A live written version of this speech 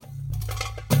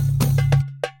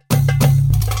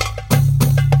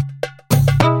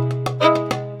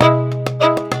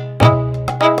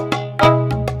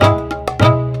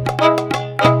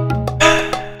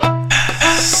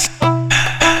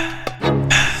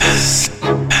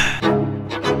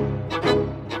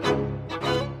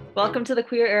welcome to the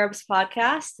Queer Arabs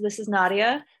podcast. This is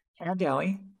Nadia, And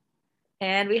Ghrawi.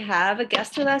 and we have a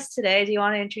guest with us today. Do you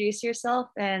want to introduce yourself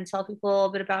and tell people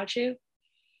a bit about you?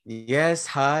 Yes,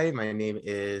 hi, my name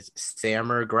is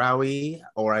Samer Ghrawi,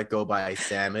 or I go by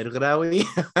Samer Ghrawi.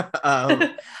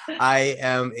 I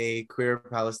am a queer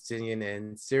Palestinian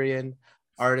and Syrian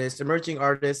artist, emerging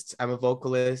artist. I'm a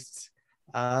vocalist.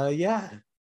 Yeah.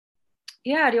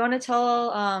 Yeah, do you want to tell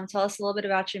us a little bit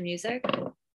about your music?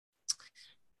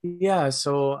 Yeah,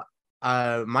 so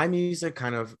my music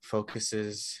kind of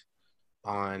focuses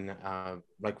on,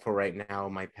 like for right now,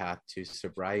 my path to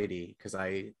sobriety, because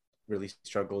I really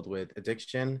struggled with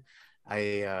addiction.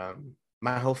 My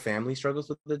whole family struggles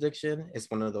with addiction. It's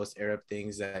one of those Arab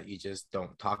things that you just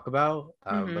don't talk about.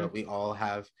 But we all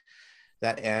have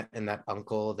that aunt and that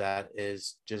uncle that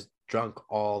is just drunk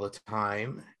all the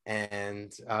time,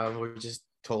 and we're just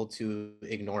told to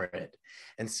ignore it.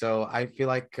 And so I feel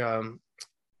like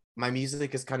my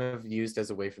music is kind of used as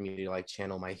a way for me to like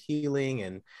channel my healing,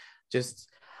 and just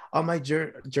on my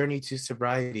journey to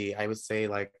sobriety, I would say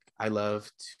like I love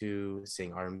to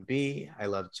sing R&B. I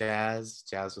love jazz.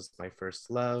 Jazz was my first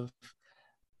love.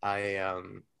 I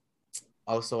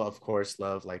also, of course,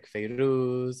 love like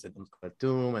Feiruz and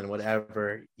Khartoum and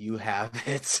whatever you have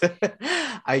it.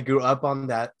 I grew up on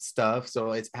that stuff,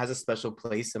 so it has a special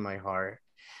place in my heart.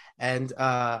 And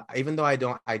even though I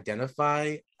don't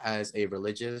identify as a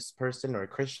religious person or a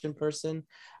Christian person,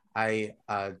 I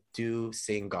do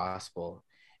sing gospel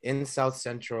in South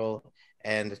Central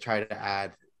and try to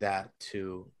add that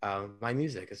to my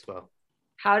music as well.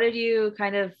 How did you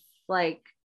kind of like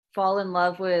fall in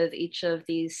love with each of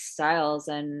these styles,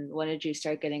 and when did you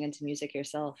start getting into music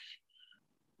yourself?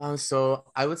 So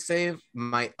I would say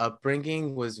my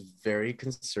upbringing was very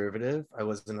conservative. I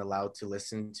wasn't allowed to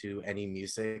listen to any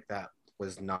music that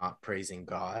was not praising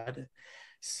God.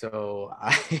 So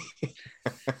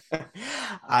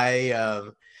I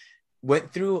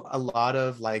went through a lot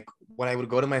of like when I would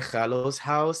go to my Khalo's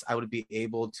house, I would be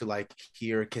able to like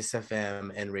hear Kiss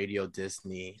FM and Radio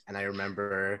Disney. And I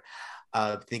remember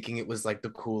thinking it was like the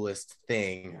coolest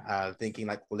thing, thinking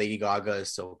like Lady Gaga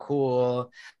is so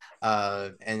cool.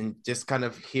 And just kind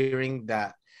of hearing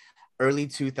that early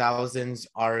 2000s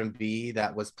R&B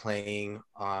that was playing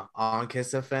on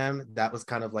Kiss FM, that was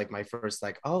kind of like my first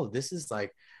like, oh, this is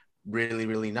like really,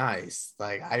 really nice.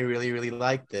 Like I really, really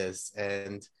like this.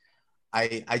 And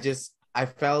I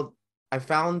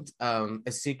found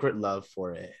a secret love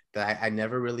for it that I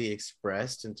never really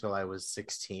expressed until I was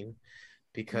 16,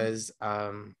 because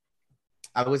I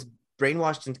was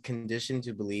brainwashed and conditioned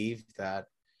to believe that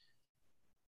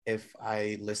if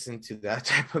I listen to that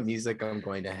type of music, I'm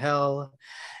going to hell.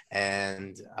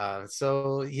 And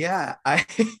so yeah, I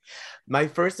my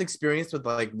first experience with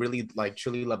like really like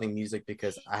truly loving music,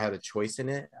 because I had a choice in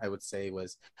it, I would say,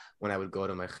 was when I would go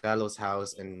to my Khalo's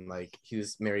house, and like he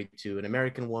was married to an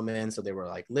American woman, so they were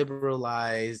like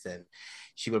liberalized, and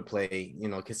she would play, you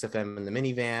know, Kiss FM in the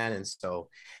minivan. And so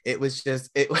it was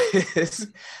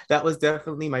that was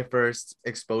definitely my first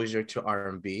exposure to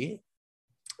R&B.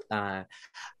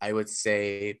 I would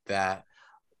say that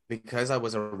because I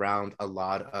was around a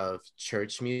lot of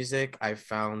church music, I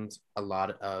found a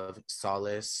lot of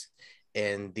solace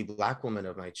in the Black woman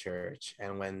of my church.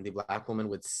 And when the Black woman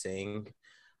would sing,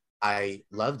 I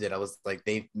loved it. I was like,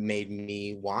 they made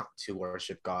me want to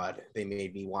worship God. They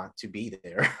made me want to be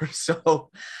there.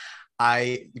 So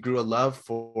I grew a love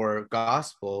for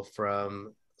gospel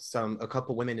from a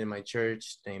couple women in my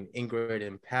church named Ingrid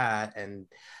and Pat, and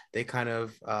they kind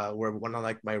of were one of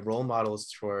like my role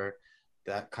models for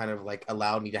that, kind of like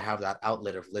allowed me to have that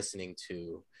outlet of listening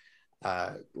to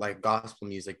like gospel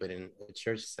music, but in a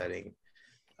church setting.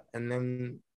 And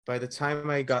then by the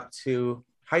time I got to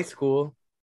high school,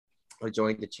 I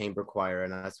joined the chamber choir,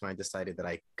 and that's when I decided that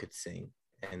I could sing.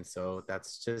 And so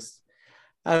that's just,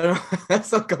 I don't know,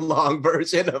 that's like a long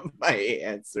version of my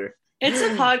answer. It's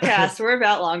a podcast. We're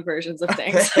about long versions of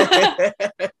things.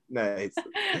 Nice.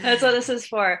 That's what this is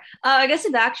for. I guess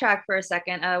to backtrack for a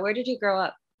second, where did you grow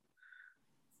up?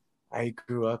 I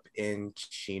grew up in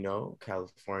Chino,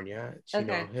 California,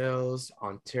 Okay. Hills,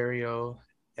 Ontario,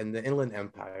 and the Inland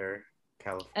Empire,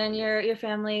 California. And your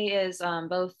family is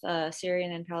both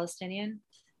Syrian and Palestinian?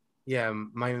 Yeah,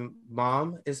 my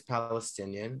mom is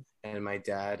Palestinian, and my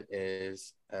dad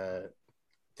is a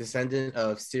descendant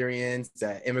of Syrians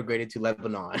that immigrated to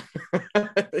Lebanon.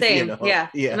 Same, You know? yeah.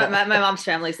 Yeah. My mom's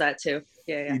family's that too.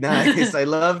 Yeah. Nice, I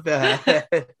love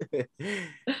that.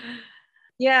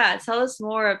 Yeah, tell us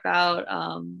more about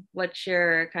what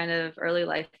your kind of early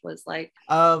life was like.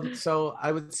 So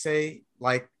I would say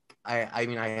like I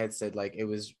mean, I had said like it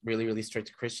was really, really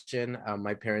strict Christian.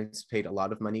 My parents paid a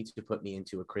lot of money to put me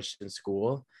into a Christian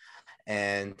school,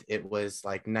 and it was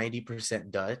like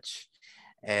 90% Dutch.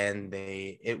 And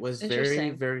it was very,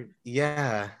 Interesting. very,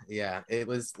 yeah. It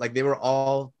was like they were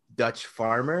all Dutch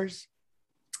farmers.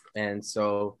 And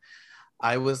so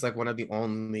I was like one of the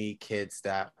only kids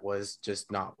that was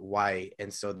just not white.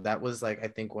 And so that was like, I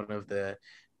think one of the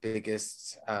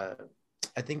biggest, I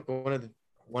think one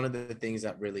of the things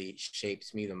that really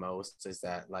shaped me the most is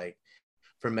that like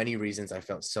for many reasons I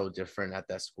felt so different at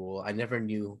that school. I never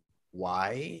knew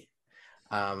why.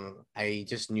 I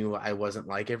just knew I wasn't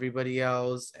like everybody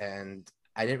else, and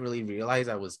I didn't really realize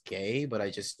I was gay, but I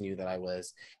just knew that I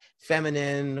was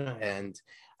feminine, and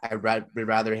would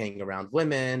rather hang around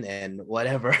women and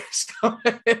whatever. So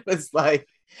it was like,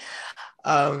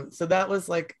 so that was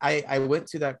like, I went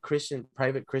to that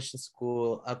private Christian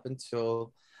school up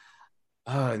until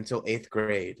eighth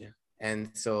grade.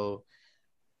 And so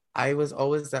I was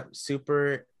always that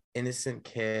super innocent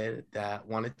kid that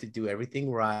wanted to do everything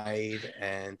right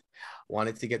and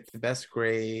wanted to get the best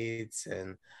grades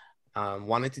and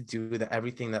wanted to do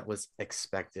everything that was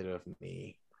expected of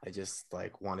me. I just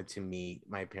like wanted to meet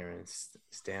my parents'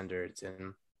 standards.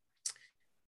 And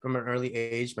from an early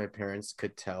age, my parents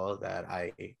could tell that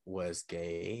I was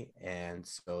gay. And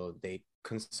so they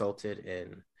consulted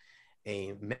in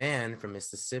a man from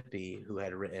Mississippi who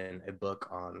had written a book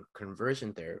on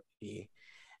conversion therapy,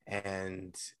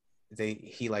 and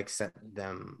he like sent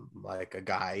them like a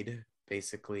guide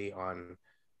basically on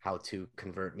how to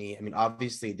convert me. I mean,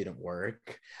 obviously it didn't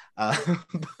work, uh,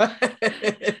 but,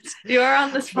 You are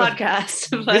on this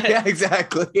podcast, but yeah,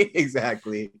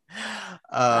 exactly.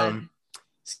 uh,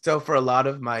 So for a lot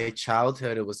of my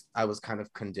childhood, I was kind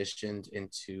of conditioned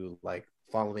into like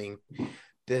following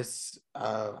this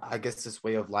I guess this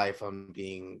way of life on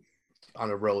being on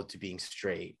a road to being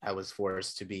straight. I was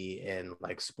forced to be in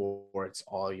like sports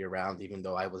all year round, even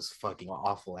though I was fucking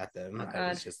awful at them. oh I god.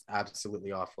 was just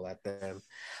absolutely awful at them.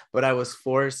 But I was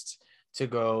forced to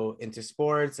go into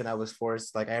sports, and I was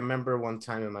forced, like I remember one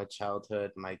time in my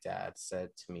childhood, my dad said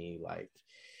to me, like,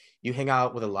 you hang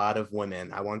out with a lot of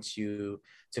women. I want you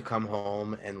to come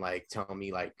home and like tell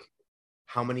me like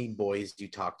how many boys do you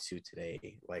talk to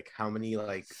today? Like how many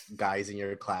like guys in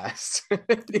your class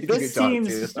did you talk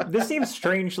to? This seems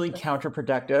strangely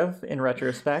counterproductive in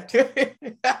retrospect.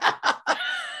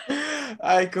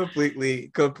 I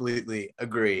completely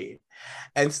agree.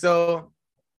 And so,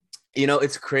 you know,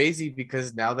 it's crazy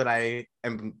because now that I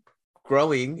am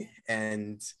growing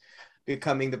and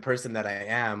becoming the person that I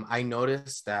am, I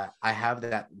notice that I have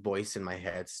that voice in my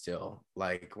head still.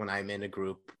 Like when I'm in a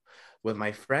group with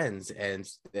my friends and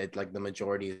that like the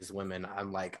majority is women,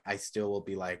 I'm like, I still will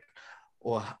be like,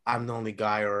 well, I'm the only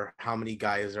guy, or how many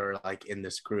guys are like in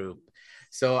this group.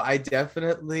 So I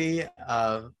definitely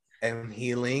am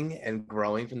healing and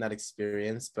growing from that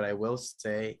experience. But I will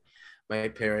say my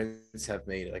parents have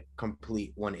made a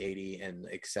complete 180 and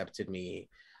accepted me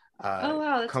Oh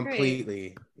wow, that's great.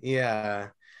 completely. Yeah.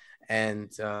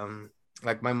 And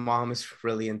like my mom is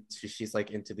really into, she's like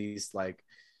into these like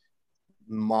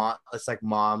it's like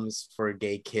moms for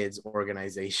gay kids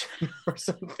organization or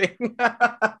something.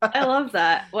 I love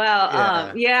that.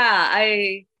 Wow. Yeah. Yeah,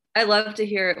 I love to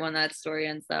hear it when that story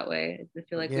ends that way. I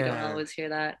feel like we don't Yeah. always hear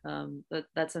that.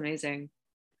 That's amazing.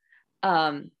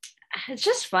 Um, it's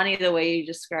just funny the way you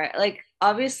describe, like,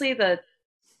 obviously the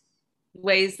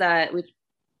ways that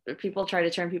people try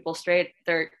to turn people straight,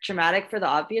 they're traumatic for the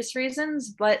obvious reasons,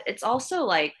 but it's also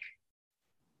like,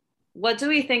 what do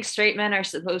we think straight men are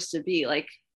supposed to be? Like,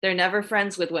 they're never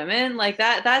friends with women. Like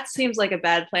that seems like a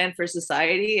bad plan for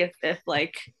society if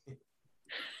like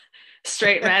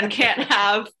straight men can't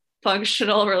have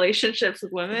functional relationships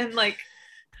with women. Like,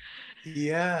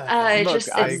 Yeah. Look,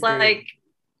 it's like,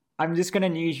 I'm just gonna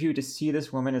need you to see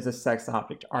this woman as a sex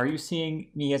object. Are you seeing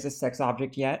me as a sex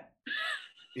object yet?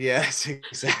 Yes,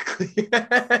 exactly.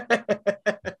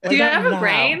 do you have a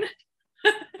brain?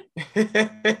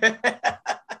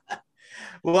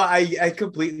 Well, I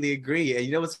completely agree. And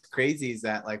you know what's crazy is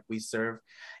that like we serve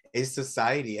a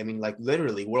society, I mean, like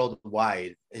literally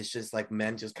worldwide, it's just like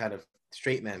men just kind of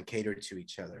straight men cater to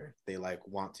each other. They like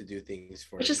want to do things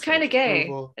for Which is each kind of other's gay.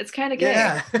 approval. It's kind of gay.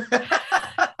 Yeah.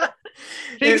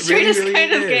 Being It straight really, is really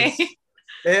kind of is. gay.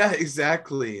 Yeah,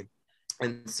 exactly.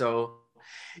 And so,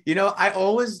 you know, I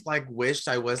always like wished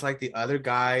I was like the other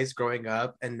guys growing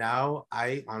up. And now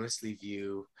I honestly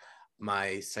view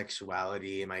my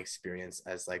sexuality and my experience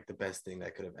as like the best thing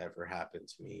that could have ever happened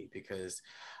to me, because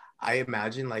I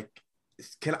imagine like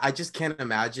I just can't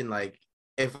imagine like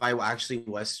if I actually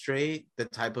was straight, the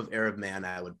type of Arab man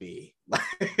I would be.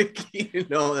 Like, you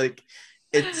know, like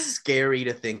it's scary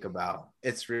to think about.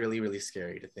 It's really, really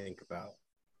scary to think about.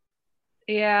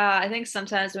 Yeah, I think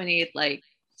sometimes we need like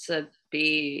to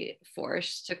be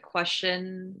forced to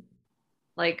question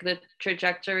like the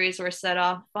trajectories we're set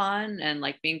off on, and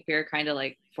like being queer kind of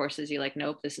like forces you like,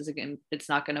 nope, this is again, it's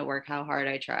not going to work how hard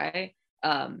I try.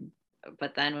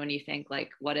 But then when you think like,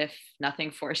 what if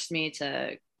nothing forced me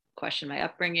to question my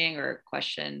upbringing or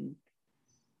question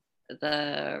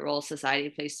the role society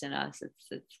placed in us,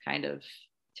 it's kind of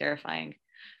terrifying.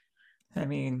 I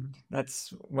mean,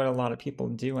 that's what a lot of people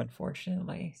do,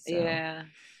 unfortunately. So. Yeah.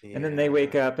 And then they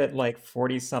wake up at like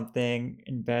 40 something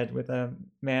in bed with a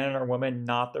man or woman,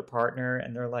 not their partner,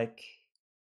 and they're like,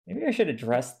 maybe I should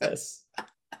address this.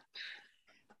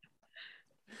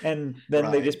 And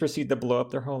then they just proceed to blow up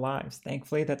their whole lives.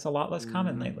 Thankfully, that's a lot less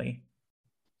common lately.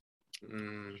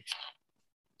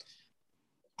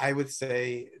 I would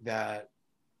say that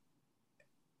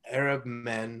Arab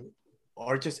men,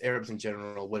 or just Arabs in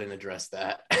general, wouldn't address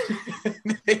that.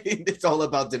 It's all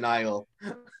about denial.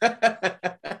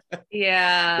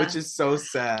 Yeah. Which is so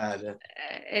sad.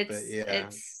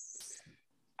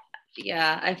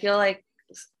 Yeah, I feel like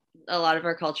a lot of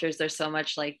our cultures, there's so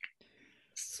much like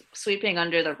sweeping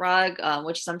under the rug,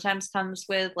 which sometimes comes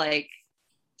with like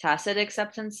tacit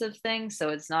acceptance of things. So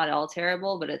it's not all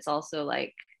terrible, but it's also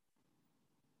like,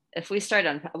 if we start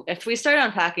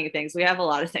unpacking things, we have a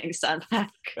lot of things to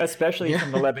unpack. Especially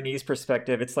from the Lebanese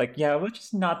perspective, it's like, yeah, we'll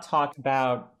just not talk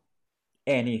about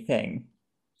anything.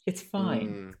 It's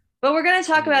fine. But we're going to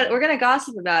talk about it. We're going to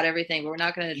gossip about everything, but we're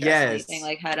not going to address anything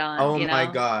like head on. Oh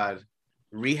my God.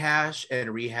 Rehash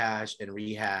and rehash and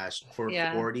rehash for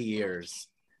 40 years.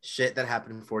 Shit that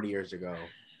happened 40 years ago.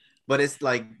 But it's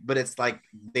like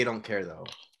they don't care though.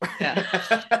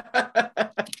 Yeah.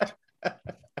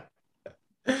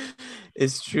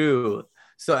 It's true.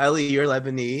 So Ellie, you're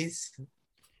Lebanese?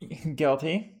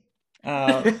 Guilty.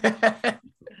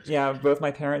 Yeah, both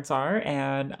my parents are,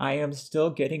 and I am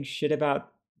still getting shit about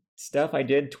stuff I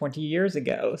did 20 years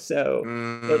ago. So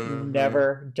it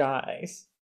never dies.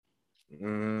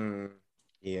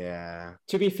 Yeah.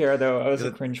 To be fair, though, I was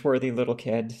a cringeworthy little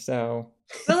kid, so.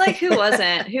 But like, who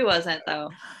wasn't? Who wasn't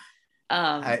though?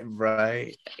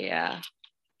 Right. Yeah.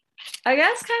 I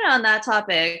guess kind of on that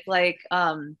topic, like,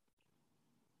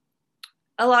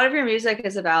 a lot of your music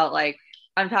is about like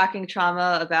unpacking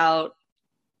trauma, about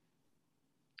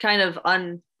kind of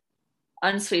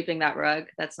unsweeping that rug.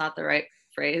 That's not the right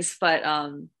phrase, but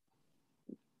kind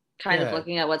of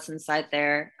looking at what's inside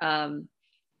there. Do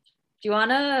you want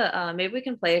to maybe we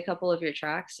can play a couple of your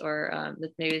tracks, or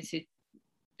maybe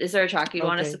is there a track you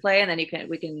want us to play, and then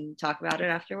we can talk about it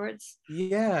afterwards?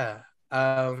 Yeah.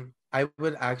 I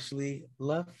would actually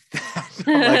love that.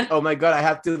 I'm like, oh my God, I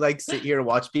have to like sit here and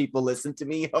watch people listen to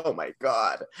me. Oh my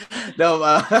God. No,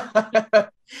 I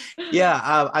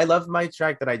love my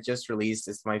track that I just released.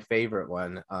 It's my favorite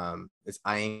one. It's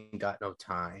I Ain't Got No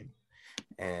Time.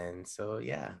 And so,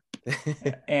 yeah.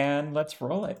 And let's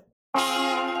roll it.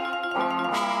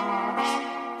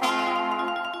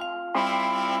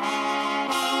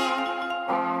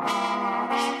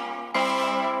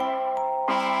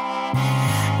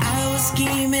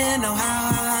 Scheming, oh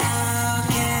how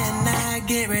can I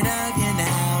get rid of you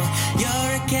now?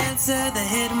 You're a cancer that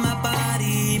hit my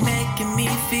body, making me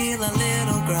feel a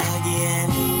little groggy,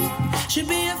 and should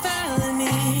be a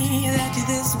felony that you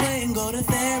this way and go to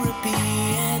therapy.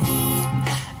 And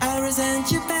I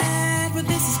resent you bad, but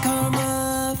this is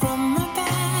karma from my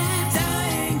past.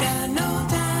 I ain't got no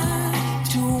time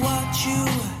to watch you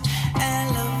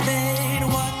elevate,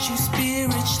 watch you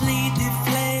spiritually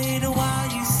deflate while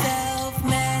you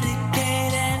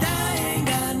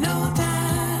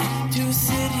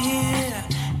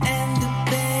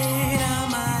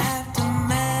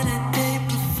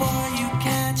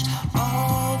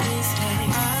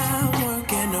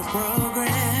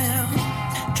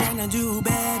do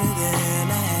better than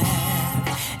I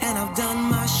have, and I've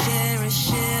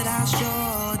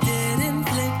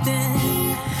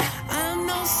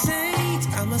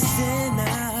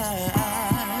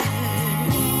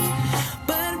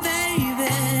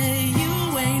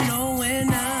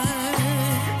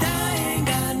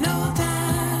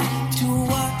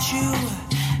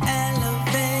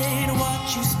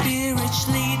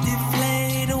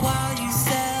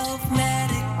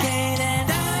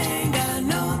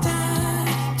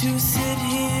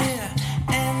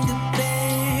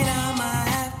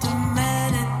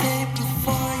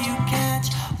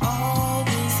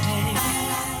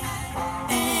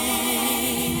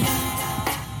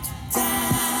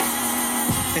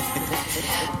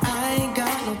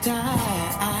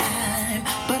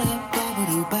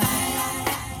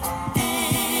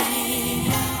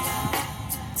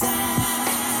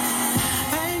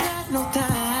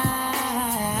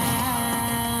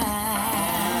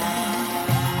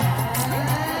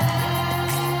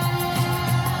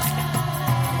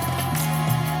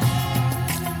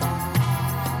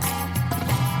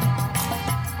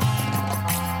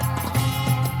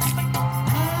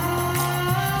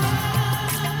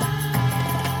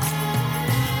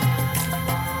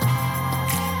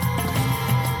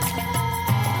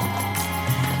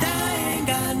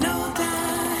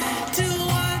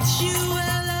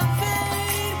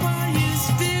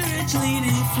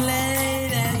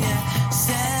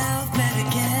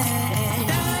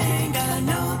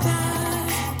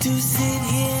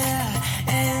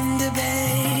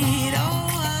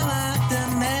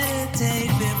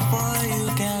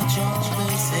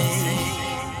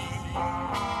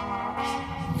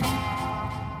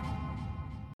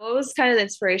kind of the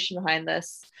inspiration behind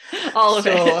this? All of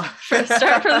So- it.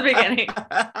 Start from the beginning.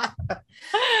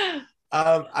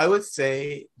 I would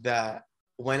say that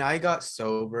when I got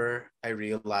sober, I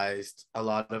realized a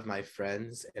lot of my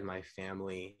friends and my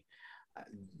family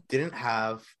didn't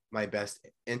have my best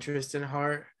interest in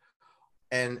heart.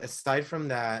 And aside from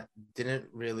that, didn't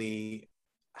really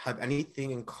have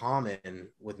anything in common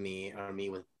with me or me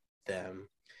with them.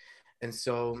 And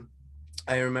so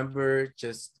I remember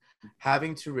just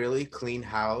having to really clean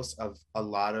house of a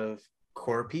lot of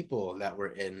core people that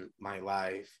were in my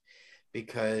life,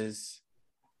 because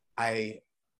I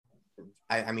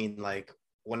mean, like,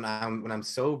 when I'm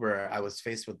sober, I was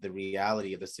faced with the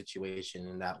reality of the situation,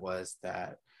 and that was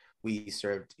that we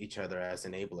served each other as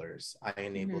enablers. I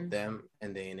enabled them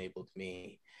and they enabled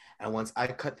me. And once I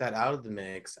cut that out of the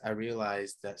mix, I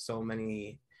realized that so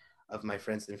many of my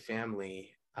friends and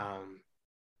family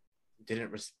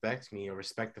didn't respect me or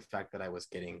respect the fact that I was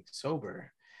getting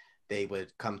sober. They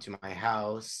would come to my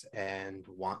house and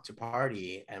want to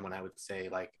party. And when I would say,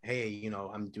 like, hey, you know,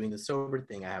 I'm doing the sober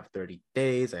thing, I have 30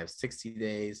 days, I have 60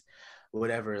 days,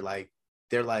 whatever, like,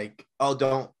 they're like, oh,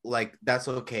 don't, like, that's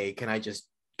okay. Can I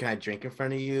drink in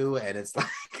front of you? And it's like,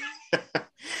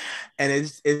 and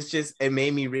it's just, it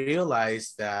made me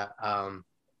realize that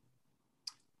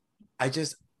I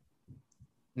just,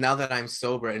 now that I'm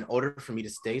sober, in order for me to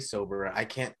stay sober, I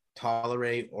can't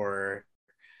tolerate or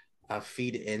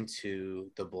feed into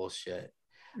the bullshit.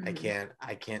 I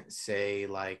can't say,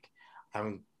 like,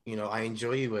 I'm, you know, I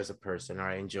enjoy you as a person or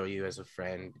I enjoy you as a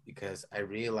friend, because I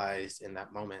realized in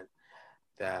that moment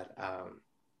that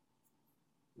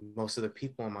most of the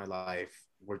people in my life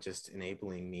were just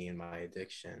enabling me in my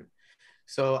addiction.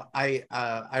 So I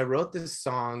wrote this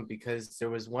song because there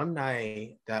was one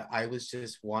night that I was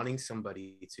just wanting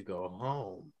somebody to go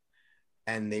home,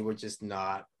 and they were just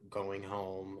not going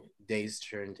home. Days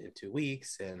turned into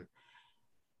weeks, and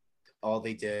all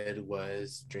they did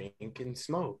was drink and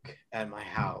smoke at my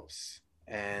house.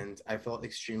 And I felt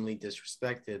extremely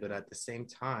disrespected, but at the same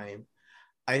time,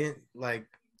 I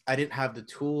didn't have the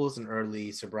tools in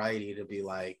early sobriety to be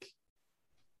like,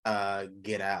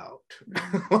 get out.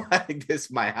 Like, this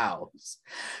is my house.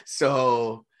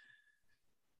 So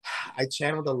I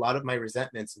channeled a lot of my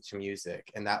resentments into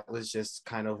music, and that was just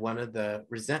kind of one of the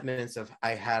resentments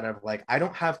I had of, like, I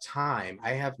don't have time.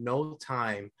 I have no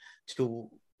time to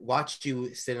watch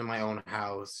you sit in my own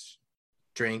house,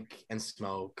 drink and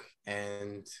smoke,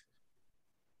 and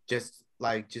just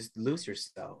lose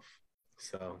yourself.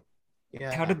 So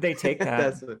yeah. How did they take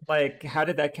that? Like, how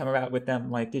did that come about with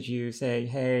them? Like, did you say,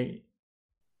 hey,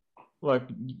 look,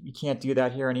 you can't do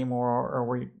that here anymore?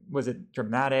 Or was it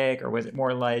dramatic? Or was it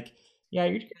more like, yeah,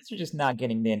 you guys are just not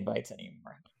getting the invites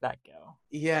anymore? How'd that go?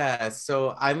 Yeah,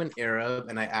 so I'm an Arab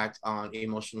and I act on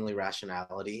emotional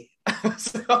irrationality.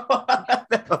 So,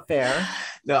 Fair.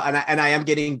 No, and I am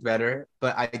getting better,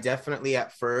 but I definitely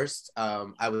at first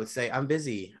I would say I'm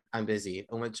busy,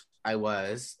 in which I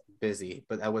was busy,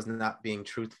 but I was not being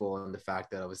truthful in the fact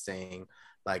that I was saying,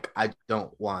 like, I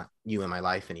don't want you in my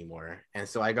life anymore. And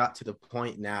so I got to the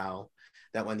point now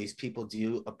that when these people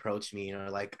do approach me and are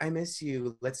like, I miss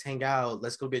you, let's hang out,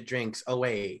 let's go get drinks. Oh,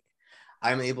 wait,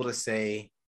 I'm able to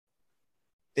say,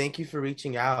 thank you for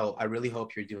reaching out. I really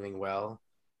hope you're doing well,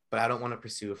 but I don't want to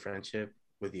pursue a friendship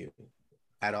with you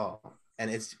at all.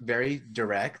 And it's very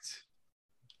direct,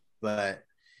 but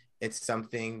it's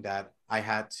something that I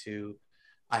had to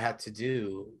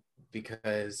do,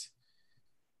 because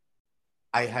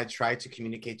I had tried to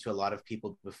communicate to a lot of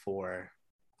people before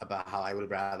about how I would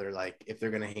rather, like, if they're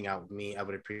going to hang out with me, I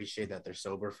would appreciate that they're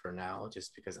sober for now,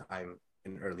 just because I'm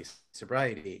in early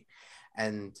sobriety.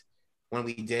 And when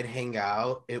we did hang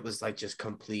out, it was like just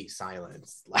complete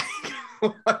silence.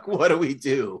 Like, what do we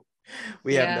do?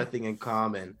 We have nothing in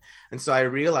common. And so I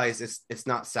realized it's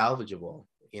not salvageable.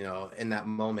 You know, in that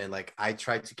moment, like, I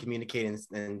tried to communicate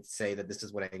and say that this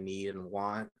is what I need and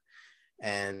want,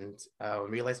 and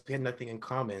realized we had nothing in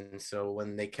common. So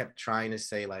when they kept trying to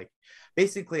say, like,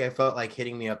 basically, I felt like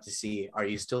hitting me up to see, are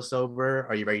you still sober?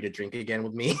 Are you ready to drink again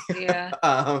with me? Yeah.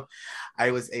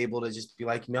 I was able to just be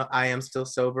like, no, I am still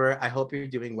sober. I hope you're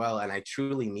doing well. And I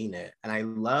truly mean it. And I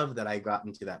love that I got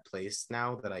into that place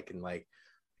now that I can, like,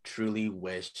 truly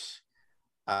wish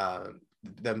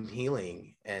them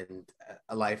healing and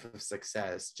a life of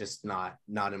success, just not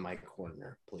in my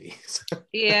corner, please.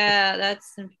 Yeah,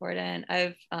 that's important.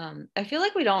 I feel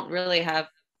like we don't really have,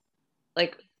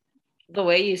 like, the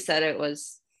way you said it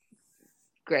was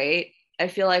great. I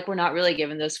feel like we're not really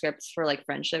given those scripts for, like,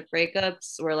 friendship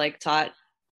breakups. We're, like, taught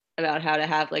about how to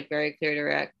have, like, very clear,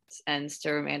 direct ends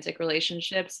to romantic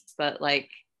relationships, but, like,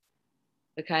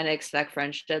 we kind of expect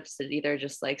friendships to either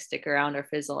just like stick around or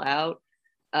fizzle out.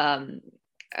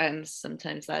 And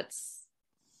sometimes that's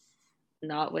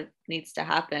not what needs to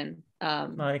happen.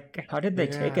 Like, how did they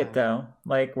take Yeah. it though?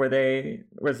 Like, was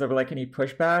there like any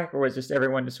pushback, or was just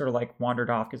everyone just sort of like wandered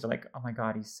off because they're like, oh my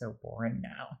God, he's so boring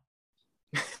now?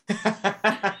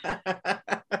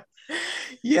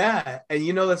 Yeah, and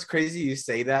you know that's crazy you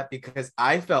say that, because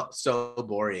I felt so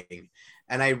boring,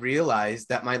 and I realized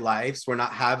that my lives were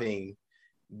not having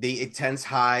the intense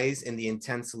highs and the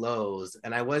intense lows,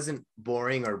 and I wasn't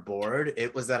boring or bored.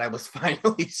 It was that I was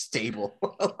finally stable.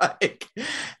 Like,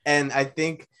 and I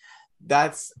think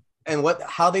that's and what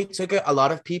how they took it. A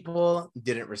lot of people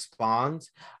didn't respond.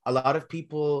 A lot of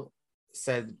people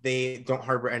said they don't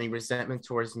harbor any resentment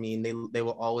towards me, and they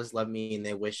will always love me, and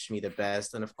they wish me the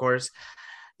best. And of course,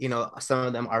 you know, some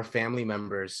of them are family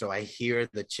members, so I hear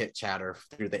the chit chatter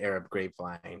through the Arab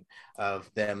grapevine of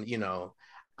them. You know,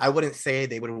 I wouldn't say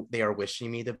they are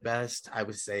wishing me the best. I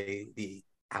would say the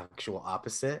actual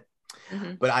opposite.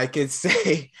 Mhm. But I could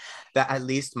say that at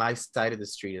least my side of the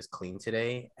street is clean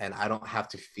today, and I don't have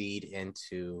to feed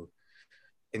into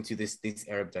these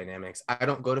Arab dynamics. I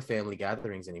don't go to family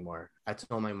gatherings anymore. I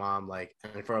told my mom, like,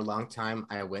 and for a long time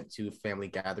I went to family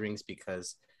gatherings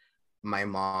because my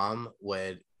mom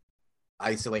would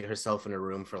isolate herself in a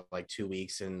room for like 2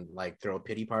 weeks and like throw a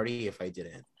pity party if I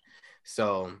didn't.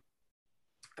 So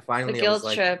finally I was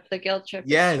like, The guilt trip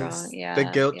is yes, strong. Yeah. the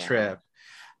guilt yeah. trip.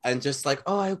 And just like,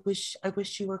 oh, I wish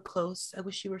you were close. I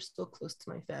wish you were still close to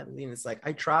my family. And it's like,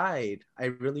 I tried. I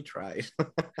really tried.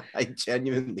 I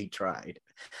genuinely tried.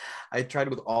 I tried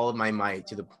with all of my might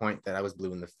to the point that I was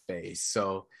blue in the face.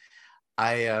 So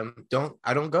I don't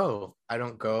go. I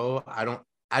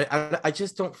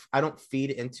just don't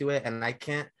feed into it. And I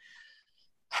can't,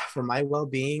 for my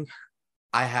well-being,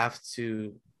 I've had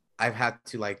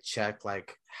to like check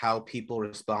like how people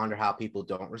respond or how people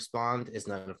don't respond is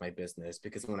none of my business,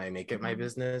 because when I make it my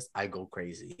business, I go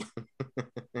crazy.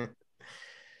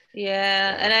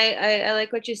 Yeah. And I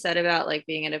like what you said about like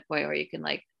being at a point where you can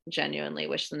like genuinely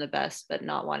wish them the best, but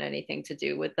not want anything to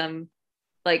do with them.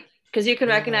 Like, because you can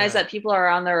recognize that people are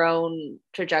on their own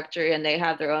trajectory and they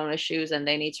have their own issues and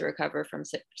they need to recover from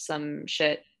some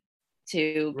shit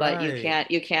too, but Right.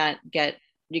 you can't get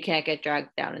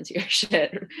dragged down into your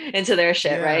shit, into their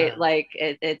shit. Yeah. Right. Like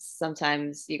it's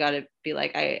sometimes you got to be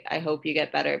like, I hope you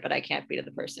get better, but I can't be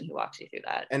the person who walks you through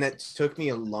that. And it took me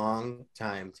a long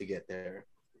time to get there,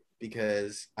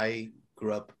 because I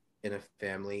grew up in a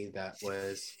family that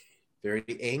was very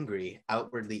angry,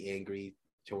 outwardly angry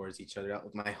towards each other.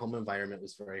 My home environment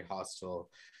was very hostile.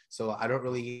 So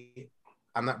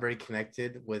I'm not very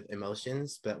connected with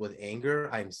emotions, but with anger,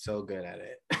 I'm so good at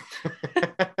it.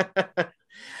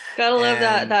 Gotta love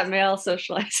that male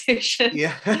socialization.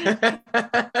 Yeah.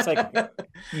 It's like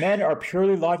men are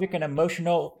purely logic and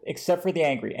emotional, except for the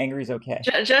angry. Angry is okay.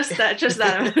 Just that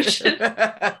emotion.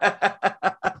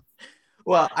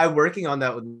 Well, I'm working on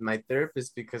that with my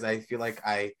therapist, because I feel like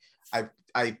I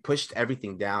pushed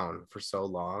everything down for so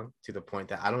long to the point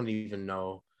that I don't even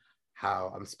know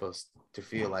how I'm supposed to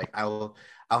feel. Like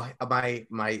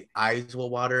my eyes will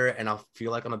water and I'll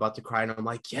feel like I'm about to cry, and I'm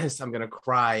like, yes, I'm gonna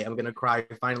cry.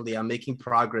 Finally, I'm making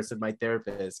progress with my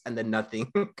therapist, and then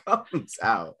nothing comes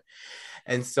out.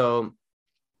 And so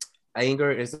anger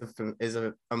is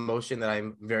a emotion that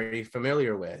I'm very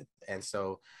familiar with. And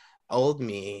so old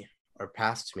me or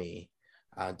past me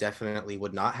definitely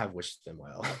would not have wished them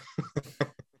well.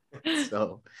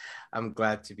 So I'm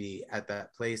glad to be at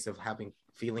that place of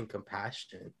feeling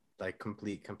compassion, like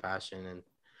complete compassion, and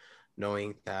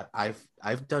knowing that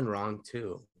I've done wrong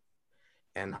too,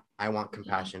 and I want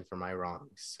compassion for my wrongs.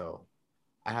 So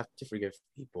I have to forgive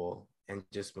people and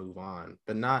just move on.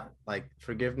 But not like,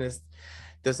 forgiveness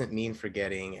doesn't mean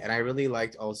forgetting. And I really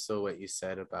liked also what you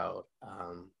said about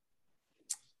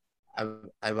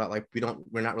like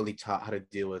we're not really taught how to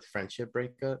deal with friendship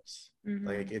breakups.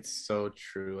 Like, it's so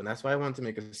true. And that's why I wanted to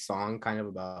make a song kind of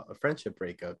about a friendship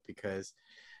breakup, because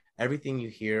everything you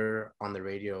hear on the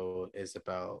radio is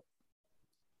about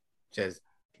just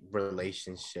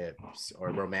relationships or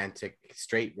romantic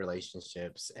straight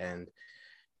relationships, and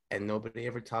nobody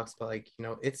ever talks about, like, you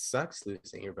know, it sucks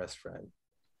losing your best friend.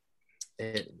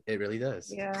 It really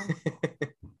does. Yeah.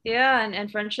 Yeah,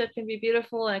 and friendship can be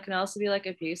beautiful, and it can also be like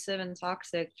abusive and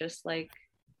toxic, just like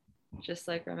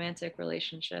romantic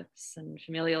relationships and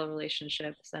familial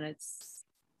relationships. And it's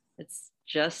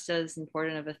just as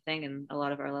important of a thing in a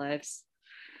lot of our lives.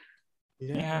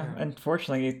 Yeah,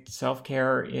 unfortunately,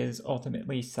 self-care is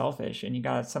ultimately selfish, and you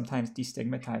gotta sometimes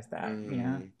destigmatize that.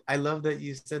 Yeah. I love that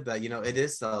you said that. You know, it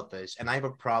is selfish, and I have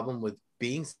a problem with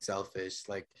being selfish.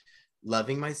 Like,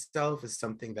 loving myself is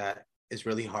something that is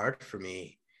really hard for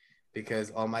me,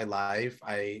 because all my life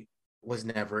I was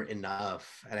never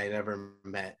enough, and I never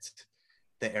met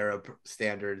the Arab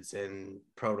standards and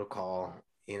protocol.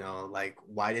 You know, like,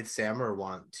 why did Samar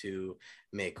want to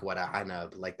make wara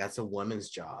anab? Like, that's a woman's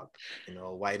job. You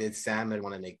know, why did Samar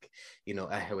want to make, you know,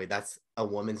 ahwe? That's a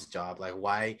woman's job. Like,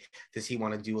 why does he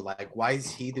want to do, like, why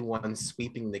is he the one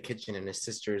sweeping the kitchen and his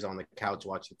sister's on the couch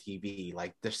watching TV?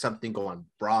 Like, there's something going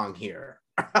wrong here.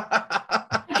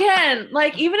 Again,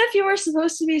 like, even if you were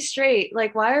supposed to be straight,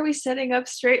 like, why are we setting up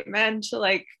straight men to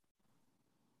like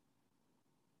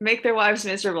make their wives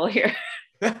miserable here?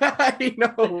 I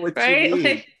know what Right? you mean.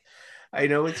 Like, I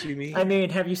know what you mean. I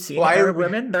mean, have you seen Why Arab are we-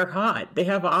 women? They're hot. They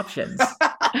have options.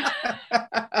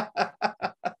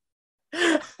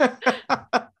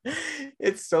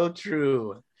 It's so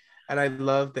true. And I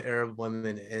love the Arab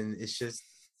women, and it's just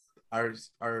our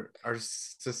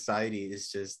society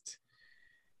is just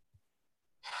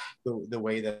the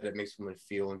way that it makes women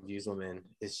feel and views women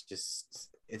is just,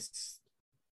 it's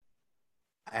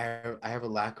I have a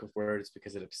lack of words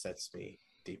because it upsets me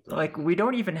deeply. Like, we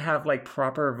don't even have like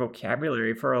proper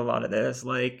vocabulary for a lot of this.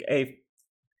 Like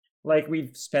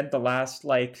we've spent the last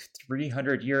like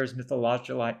 300 years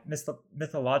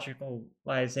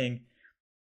mythologicalizing,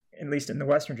 at least in the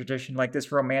Western tradition, like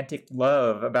this romantic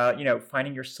love about, you know,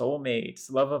 finding your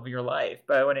soulmates, love of your life.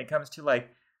 But when it comes to like,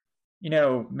 you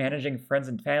know, managing friends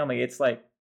and family, it's like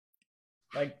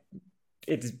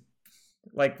it's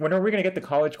like, when are we going to get the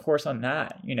college course on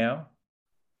that, you know?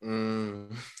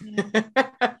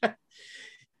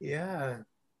 Yeah,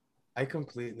 I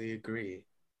completely agree,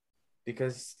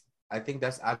 because I think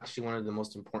that's actually one of the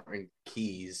most important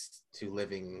keys to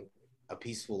living a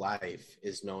peaceful life,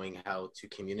 is knowing how to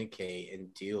communicate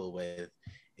and deal with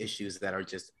issues that are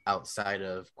just outside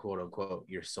of, quote unquote,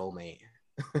 your soulmate.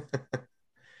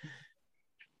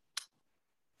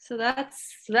 so that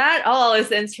all is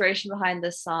the inspiration behind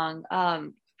this song.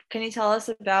 Can you tell us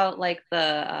about like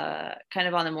the kind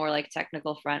of on the more like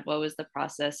technical front, what was the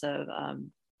process of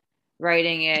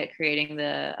writing it, creating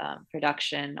the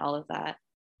production, all of that?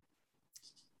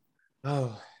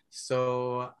 Oh,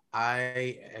 so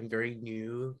I am very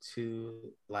new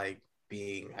to like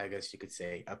being, I guess you could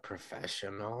say, a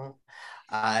professional.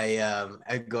 I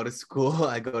go to school,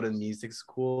 I go to music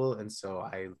school, and so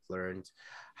I learned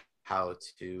how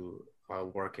to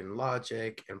work in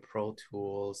Logic and Pro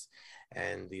Tools,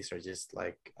 and these are just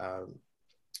like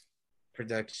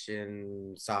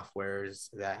production softwares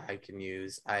that I can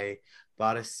use. I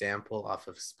bought a sample off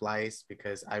of Splice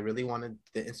because I really wanted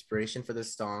the inspiration for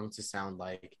this song to sound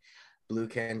like Blue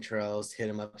Cantrell's Hit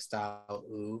 'Em Up style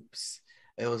Oops.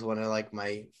 It was one of like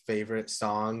my favorite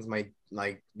songs, my,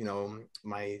 like, you know,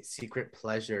 my secret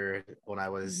pleasure when I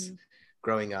was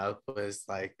growing up was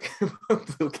like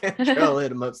Blue Cantrell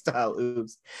Hit 'Em Up style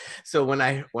Oops. So when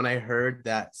I heard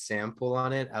that sample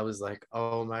on it, I was like,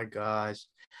 oh my gosh,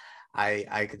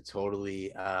 I could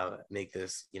totally make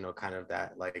this, you know, kind of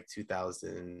that like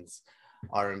 2000s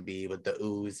R&B with the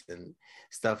oohs and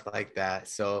stuff like that.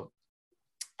 So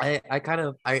I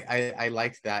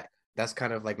liked that. That's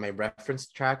kind of like my reference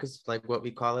track, is like what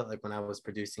we call it. Like when I was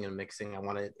producing and mixing, I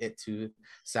wanted it to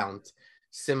sound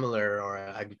similar, or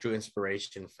I drew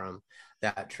inspiration from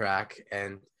that track.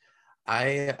 And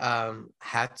I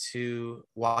had to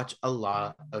watch a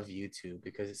lot of YouTube,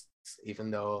 because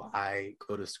even though I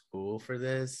go to school for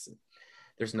this,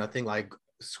 there's nothing like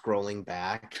scrolling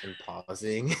back and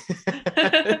pausing,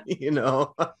 you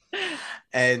know?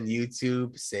 And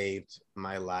YouTube saved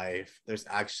my life. There's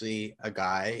actually a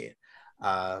guy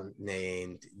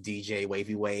named DJ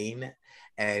Wavy Wayne,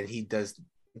 and he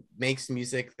makes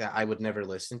music that I would never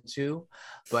listen to,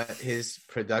 but his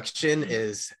production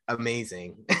is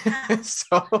amazing.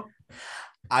 So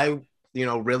I, you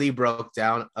know, really broke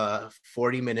down a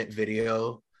 40-minute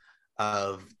video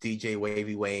of DJ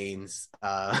Wavy Wayne's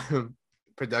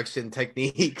production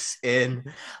techniques in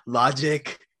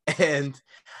Logic, and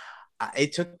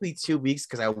it took me 2 weeks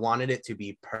because I wanted it to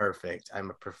be perfect. I'm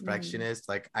a perfectionist.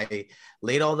 Like, I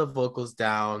laid all the vocals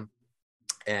down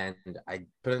and I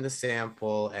put in the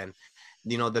sample, and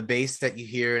you know, the bass that you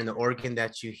hear and the organ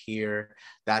that you hear,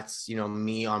 that's, you know,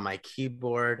 me on my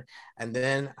keyboard. And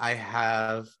then I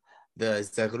have the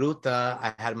zagruta.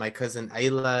 I had my cousin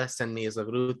Ayla send me a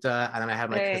zagruta, and then I had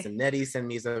my cousin Nettie send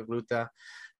me a zagruta,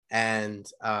 and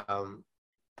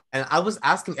I was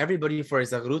asking everybody for a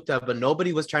zagruta, but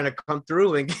nobody was trying to come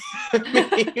through and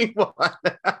give me one.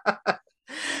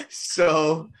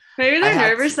 So maybe they're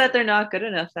nervous that they're not good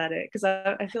enough at it, because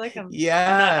I feel like I'm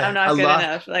not good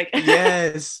enough. Like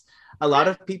yes, a lot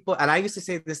of people, and I used to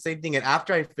say the same thing. And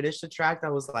after I finished the track, I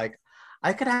was like,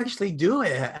 I could actually do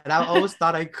it, and I always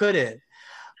thought I couldn't.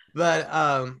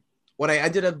 But what I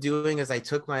ended up doing is I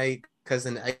took my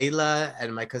cousin Ayla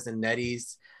and my cousin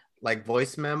Nettie's like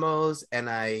voice memos, and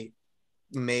I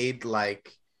made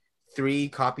like 3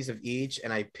 copies of each,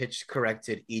 and I pitch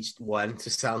corrected each one to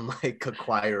sound like a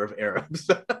choir of Arabs.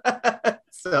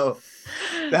 So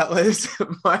that was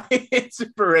my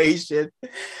inspiration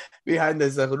behind the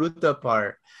Zagruta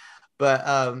part. But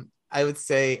I would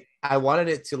say I wanted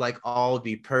it to like all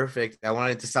be perfect. I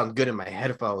wanted it to sound good in my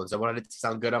headphones. I wanted it to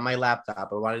sound good on my laptop.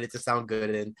 I wanted it to sound good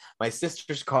in my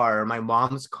sister's car or my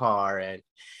mom's car.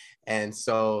 And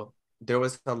so there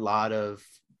was a lot of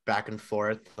back and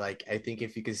forth. Like, I think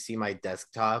if you can see my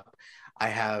desktop, I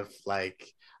have like,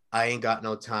 I ain't got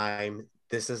no time.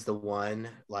 This is the one.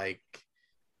 Like,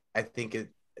 I think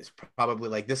it's probably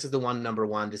like, this is the one number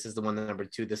 1. This is the one number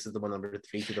 2. This is the one number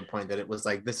 3, to the point that it was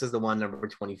like, this is the one number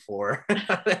 24.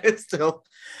 It's still,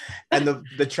 and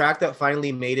the track that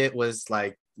finally made it was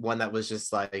like one that was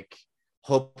just like,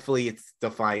 hopefully it's the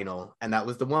final, and that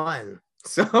was the one.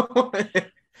 So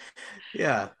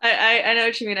yeah, I know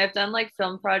what you mean. I've done like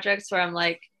film projects where I'm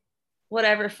like,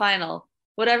 whatever final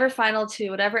 2,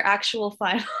 whatever actual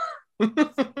final.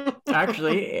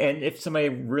 Actually, and if somebody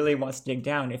really wants to dig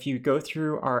down, if you go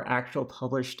through our actual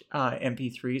published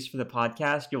MP3s for the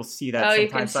podcast, you'll see that. Oh, you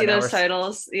can see those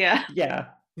titles. Yeah. Yeah.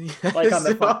 Like on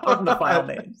the file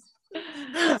names.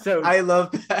 So I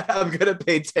love that. I'm gonna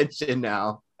pay attention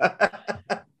now.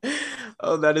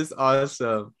 Oh, that is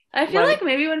awesome. I feel like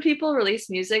maybe when people release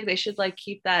music, they should like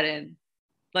keep that in,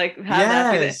 like have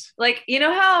that be like, you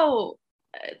know how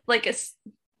like it's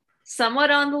somewhat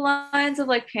on the lines of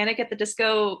like Panic at the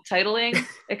Disco titling,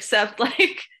 except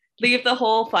like leave the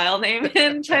whole file name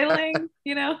in titling,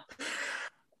 you know?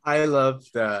 I love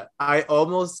that. I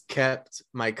almost kept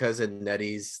my cousin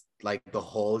Nettie's like the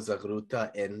whole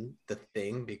Zagruta in the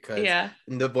thing, because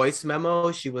in the voice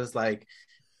memo she was like,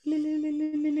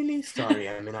 sorry,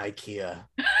 I'm in IKEA.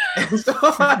 And so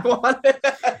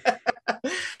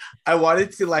I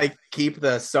wanted to like keep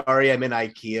the sorry I'm in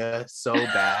IKEA so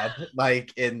bad,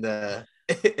 like in the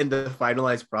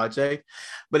finalized project,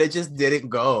 but it just didn't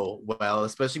go well,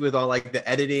 especially with all like the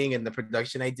editing and the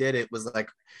production I did. It was like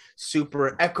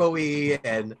super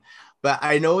echoey, but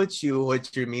I know what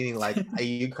you're meaning. Like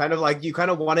you kind of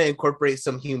want to incorporate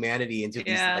some humanity into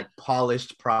these like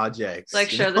polished projects, like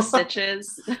show the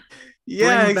stitches.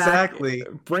 Yeah, exactly.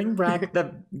 Bring back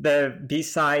the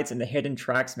B-sides and the hidden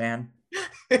tracks, man.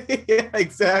 Yeah,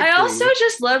 exactly. I also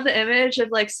just love the image of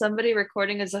like somebody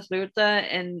recording a Zagruta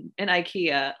in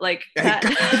IKEA, like that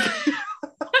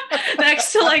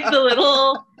next to like the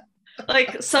little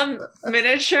like some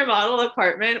miniature model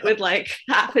apartment with like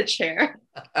half a chair.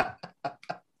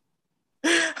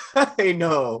 I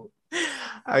know.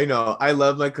 I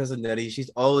love my cousin Nettie.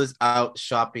 She's always out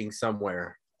shopping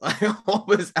somewhere.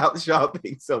 Always out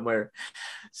shopping somewhere.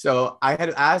 So I had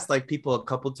asked like people a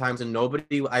couple times, and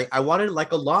nobody, I wanted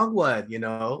like a long one, you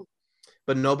know,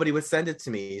 but nobody would send it to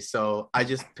me. So I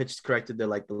just pitched corrected the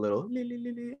like the little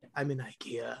I'm in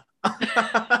IKEA.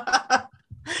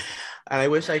 And I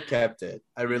wish I kept it.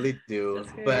 I really do,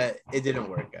 but it didn't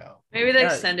work out. Maybe the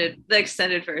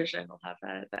extended version will have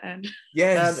that at the end.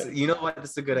 Yes, you know what?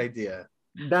 That's a good idea.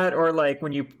 That, or like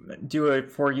when you do a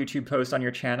for YouTube post on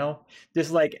your channel,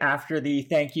 just like after the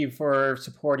thank you for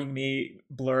supporting me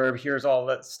blurb, here's all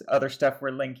that other stuff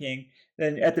we're linking.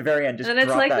 Then at the very end, just and it's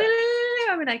like that.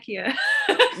 I'm in IKEA.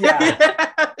 Yeah,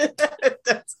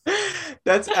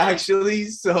 that's actually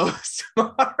so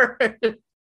smart.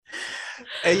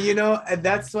 And you know, and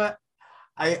that's what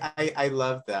I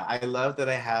love that. I love that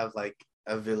I have like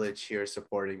a village here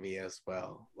supporting me as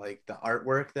well. Like the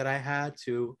artwork that I had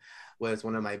too was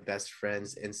one of my best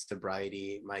friends in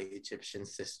sobriety, my Egyptian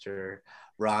sister,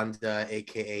 Rhonda,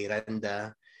 aka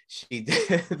Renda. She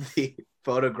did the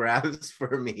photographs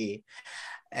for me.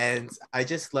 And I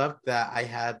just loved that I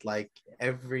had like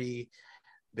every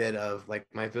bit of like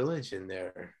my village in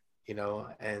there, you know,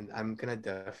 and I'm gonna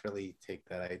definitely take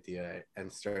that idea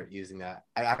and start using that.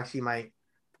 I actually might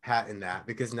patent that,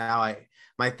 because now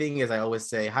my thing is I always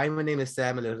say, hi, my name is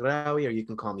Sam Ghrawi, or you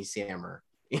can call me Sammer.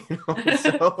 You know,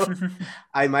 so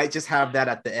I might just have that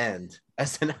at the end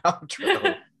as an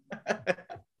outro.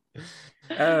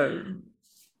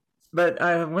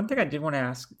 But one thing I did want to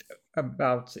ask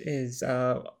about is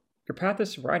your path to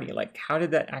sobriety. Like, how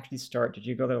did that actually start? Did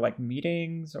you go to like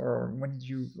meetings, or when did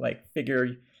you like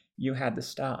figure you had to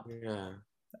stop? Yeah.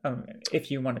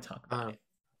 If you want to talk about it.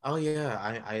 Oh yeah,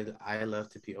 I love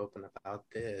to be open about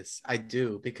this. I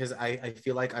do, because I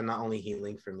feel like I'm not only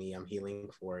healing for me, I'm healing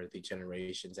for the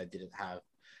generations that didn't have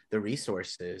the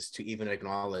resources to even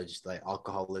acknowledge like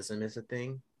alcoholism is a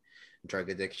thing, drug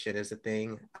addiction is a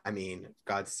thing. I mean, for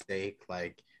God's sake,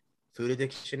 like food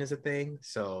addiction is a thing.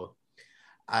 So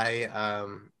I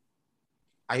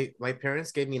my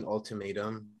parents gave me an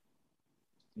ultimatum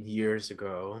years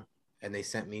ago, and they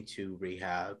sent me to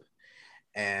rehab,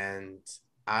 and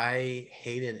I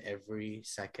hated every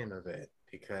second of it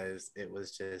because it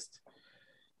was just,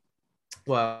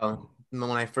 well, when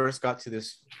I first got to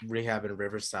this rehab in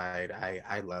Riverside,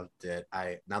 I loved it.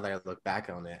 Now that I look back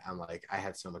on it, I'm like, I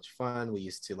had so much fun. We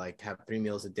used to like have 3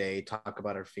 meals a day, talk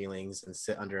about our feelings, and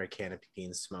sit under a canopy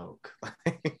and smoke.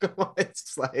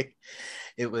 It's like,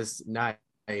 it was nice.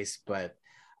 But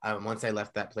once I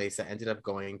left that place, I ended up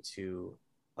going to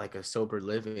like a sober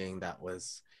living that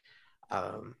was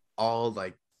all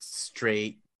like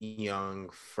straight young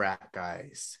frat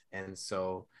guys, and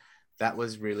so that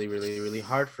was really, really, really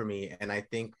hard for me. And I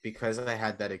think because I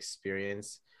had that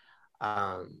experience,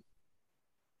 I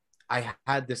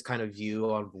had this kind of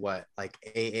view on what like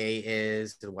AA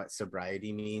is and what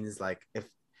sobriety means. Like, if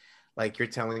like you're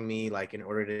telling me like in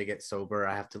order to get sober,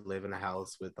 I have to live in a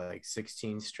house with like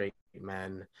 16 straight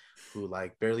men who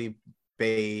like barely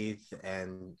bathe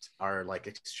and are like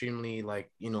extremely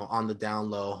like, you know, on the down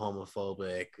low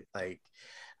homophobic, like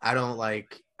I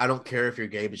don't care if you're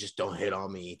gay, but just don't hit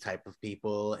on me type of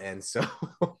people. And so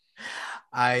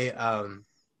I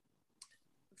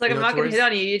it's like, I'm not gonna hit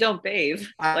on you, you don't bathe.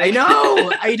 I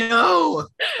know.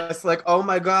 It's like, oh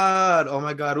my god,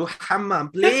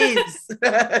 Muhammad, please.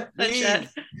 Please.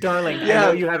 Darling, yeah. I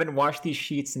know you haven't washed these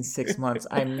sheets in 6 months.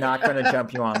 I'm not gonna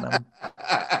jump you on them.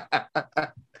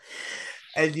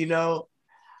 And you know,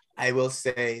 I will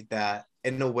say that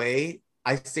in a way,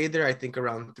 I stayed there, I think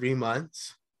around 3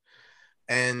 months.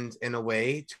 And in a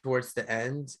way, towards the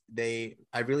end,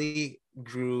 I really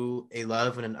grew a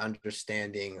love and an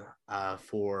understanding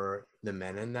for the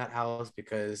men in that house,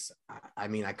 because I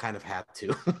mean, I kind of had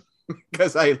to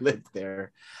because I lived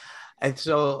there. And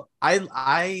so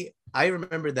I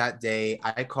remember that day,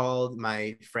 I called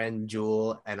my friend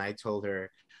Jewel and I told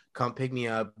her, come pick me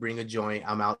up, bring a joint,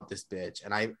 I'm out this bitch.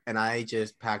 And I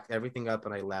just packed everything up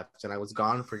and I left, and I was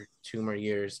gone for 2 more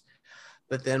years.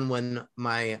 But then when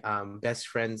my best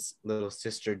friend's little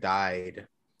sister died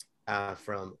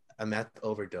from a meth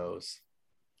overdose,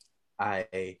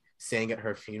 I sang at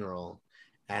her funeral.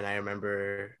 And I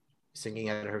remember singing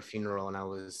at her funeral, and I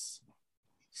was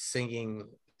singing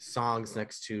songs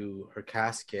next to her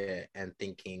casket and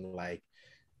thinking like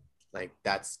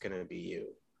that's gonna be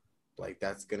you. Like,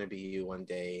 that's gonna be you one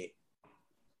day,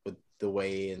 with the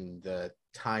way and the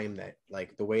time that,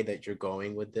 like, the way that you're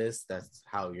going with this, that's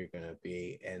how you're gonna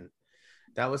be. And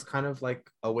that was kind of like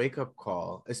a wake-up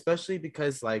call, especially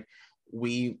because like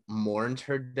we mourned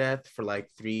her death for like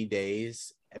 3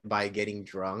 days by getting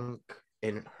drunk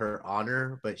in her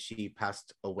honor, but she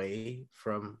passed away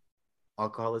from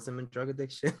alcoholism and drug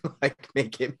addiction. Like,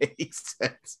 make it make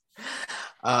sense.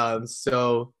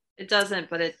 So it doesn't,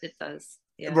 but it does.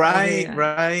 Yeah.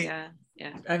 Right.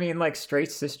 Yeah. I mean, like straight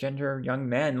cisgender young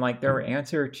men, like their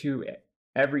answer to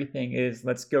everything is,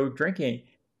 let's go drinking.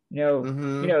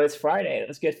 It's Friday,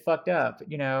 let's get fucked up.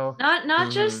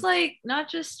 Not just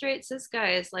straight cis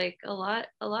guys, like a lot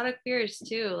of queers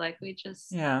too. Like, we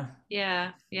just yeah.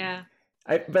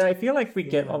 But I feel like we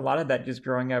get a lot of that just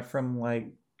growing up from like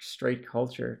straight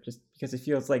culture, just because it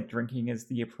feels like drinking is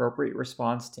the appropriate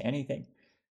response to anything.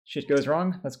 Shit goes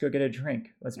wrong, let's go get a drink.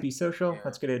 Let's be social,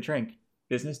 let's get a drink.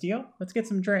 Business deal, let's get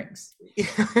some drinks. Yeah.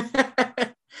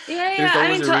 I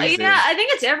mean, I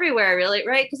think it's everywhere, really,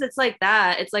 right? Because it's like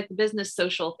that. It's like the business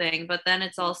social thing, but then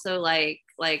it's also like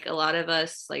a lot of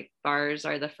us, like, bars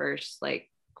are the first like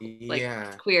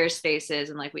queer spaces,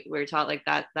 and like we were taught like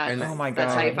that. And, oh my God,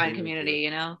 that's how you find community,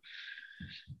 you know?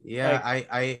 Yeah, like,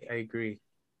 I agree.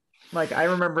 Like, I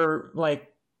remember like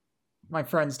my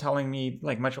friends telling me,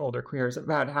 like much older queers,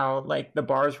 about how like the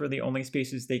bars were the only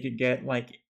spaces they could get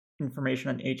like information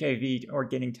on HIV or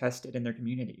getting tested in their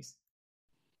communities.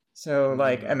 So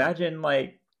like imagine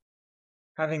like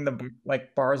having the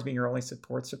like bars being your only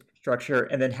support structure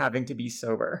and then having to be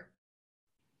sober.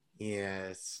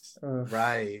 Yes.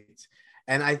 Right.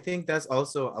 And I think that's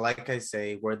also, like I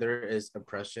say, where there is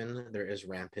oppression, there is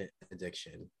rampant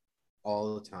addiction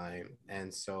all the time.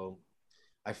 And so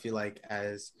I feel like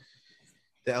as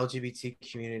the LGBT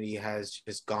community has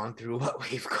just gone through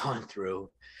what we've gone through,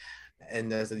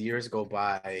 and as the years go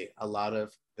by, a lot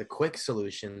of the quick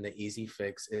solution, the easy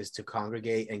fix, is to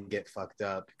congregate and get fucked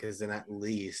up, because then at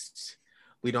least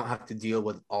we don't have to deal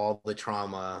with all the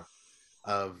trauma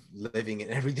of living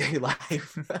in everyday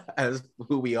life as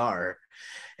who we are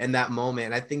in that moment.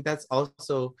 And I think that's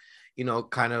also,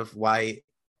 kind of why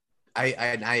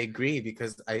I agree,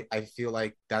 because I feel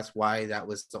like that's why that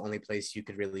was the only place you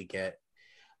could really get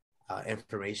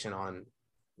information on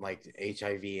like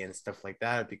HIV and stuff like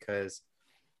that, because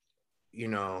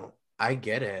I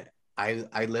get it.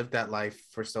 I lived that life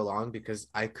for so long because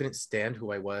I couldn't stand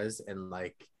who I was and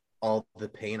like all the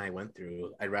pain I went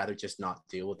through. I'd rather just not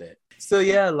deal with it. So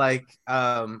yeah, like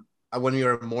when we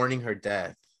were mourning her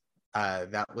death,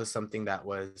 that was something that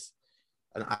was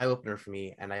an eye opener for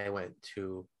me, and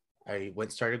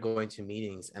started going to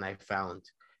meetings, and I found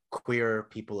queer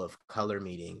people of color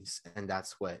meetings, and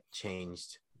that's what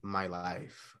changed my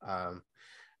life.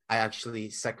 I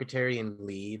actually secretary and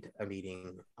lead a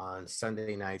meeting on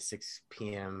Sunday night, 6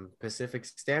 p.m. Pacific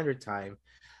Standard Time,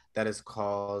 that is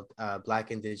called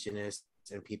Black, Indigenous,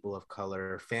 and People of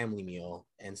Color Family Meal.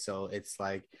 And so it's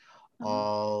like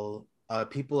all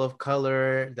people of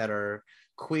color that are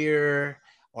queer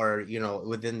or,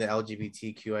 within the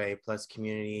LGBTQIA plus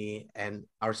community and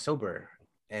are sober.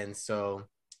 And so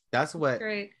that's what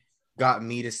got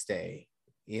me to stay,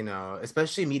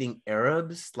 especially meeting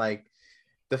Arabs. Like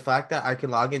the fact that I can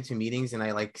log into meetings and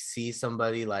I like see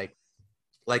somebody like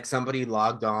somebody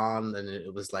logged on and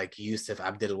it was like Yusuf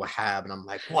Abdul Wahab, and I'm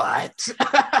like, what?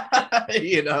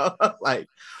 Like,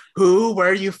 where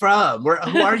are you from?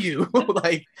 Who are you?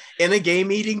 Like in a gay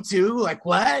meeting too? Like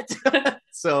what?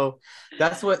 So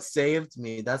that's what saved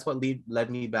me. That's what led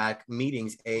me back. AA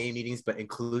meetings, but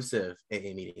inclusive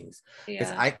AA meetings.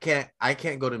 Because I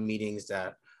can't go to meetings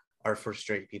that are for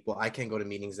straight people. I can't go to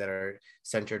meetings that are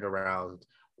centered around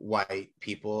white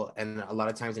people, and a lot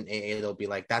of times in AA they'll be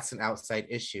like, that's an outside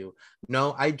issue.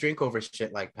 No, I drink over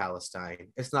shit like Palestine.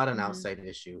 It's not an outside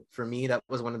issue. For me, that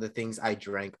was one of the things I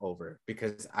drank over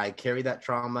because I carry that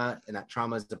trauma, and that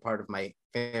trauma is a part of my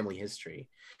family history.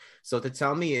 So to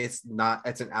tell me it's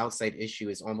an outside issue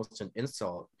is almost an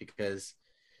insult, because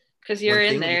you're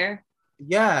in there.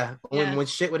 When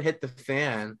shit would hit the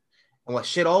fan, and what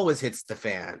shit always hits the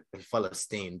fan in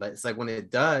Palestine, but it's like when it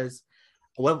does,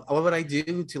 what would I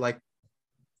do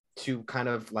to kind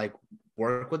of like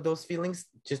work with those feelings?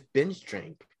 Just binge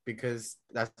drink, because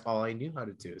that's all I knew how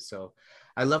to do. So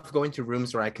I love going to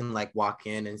rooms where I can like walk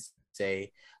in and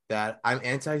say that I'm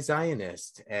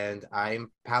anti-Zionist and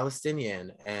I'm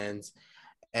Palestinian, and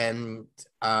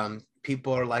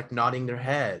people are like nodding their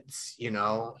heads,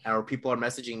 or people are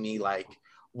messaging me like,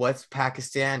 what's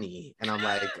Pakistani? And I'm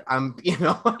like,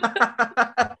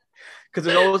 because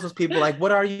there's always those people like,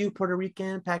 what are you, Puerto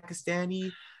Rican,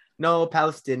 Pakistani? No,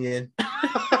 Palestinian.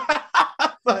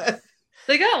 But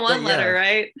they got one letter,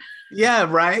 right? Yeah,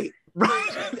 right.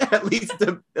 at least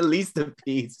the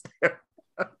piece there.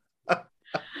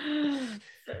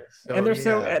 And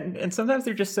they're and sometimes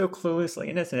they're just so cluelessly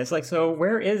innocent. It's like, so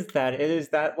where is that? Is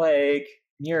that like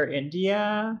near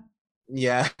India?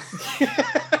 Yeah.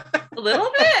 A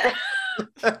little bit.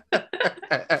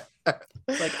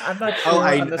 Like, I'm not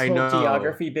sure on this whole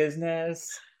geography business.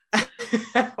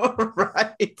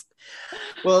 Right.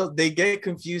 Well, they get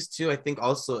confused too. I think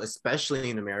also, especially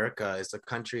in America, it's a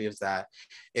country is that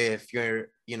if you're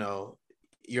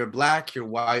Black, you're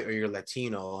white, or you're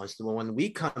Latino. So when we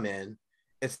come in,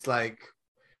 it's like,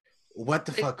 what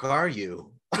the fuck are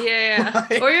you? Yeah.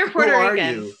 Like, or you're Puerto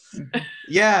Rican. You?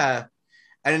 Yeah.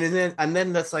 And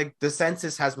then that's like the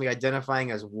census has me identifying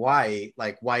as white,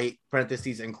 like white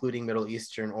parentheses including Middle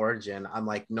Eastern origin. I'm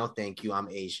like, no, thank you, I'm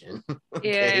Asian.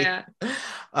 Okay? Yeah.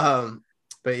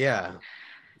 But yeah,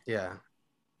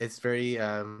 it's very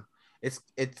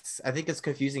it's I think it's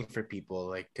confusing for people,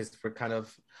 like, because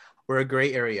we're a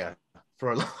gray area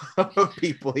for a lot of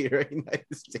people here in the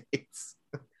United States.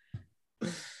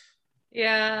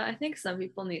 Yeah, I think some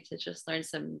people need to just learn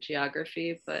some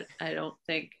geography, but I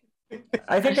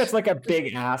think that's like a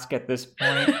big ask at this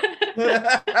point.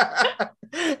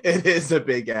 It is a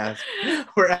big ask.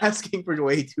 We're asking for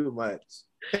way too much.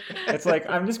 It's like,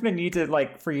 I'm just gonna need to,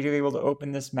 like, for you to be able to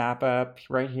open this map up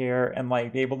right here and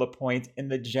like be able to point in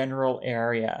the general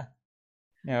area.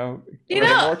 A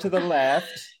little more to the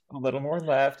left, a little more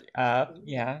left, up.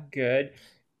 Yeah, good.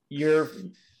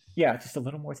 Just a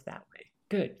little more that way.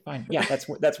 Good, fine. Yeah, that's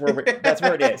where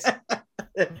it is.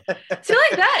 So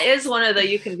like that is one of the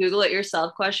you can Google it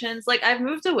yourself questions. Like I've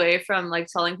moved away from like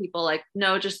telling people like,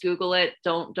 no, just Google it.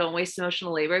 Don't waste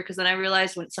emotional labor. Because then I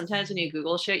realized sometimes when you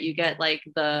Google shit, you get like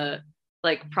the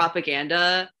like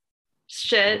propaganda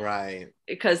shit. Right.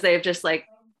 Because they've just like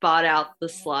bought out the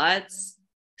slots.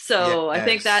 So I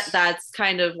think that Yes. that's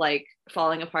kind of like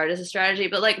falling apart as a strategy.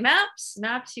 But like maps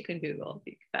you can Google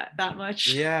that much.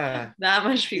 Yeah. That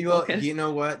much people Well, can. you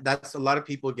know what? That's a lot of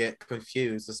people get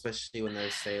confused, especially when they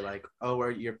say like, "Oh,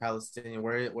 where you're Palestinian?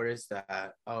 Where is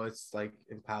that? Oh, it's like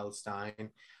in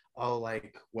Palestine. Oh, where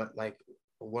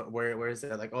is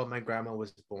that? Like, oh, my grandma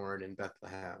was born in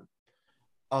Bethlehem.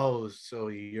 Oh, so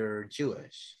you're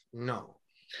Jewish? No,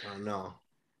 oh, no,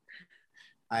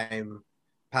 I'm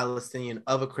Palestinian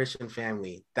of a Christian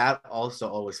family. That also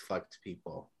always fucked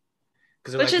people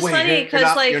because they're Which like, is wait, funny because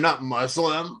you're like, not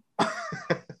Muslim.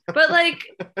 but like,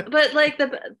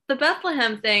 the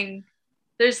Bethlehem thing,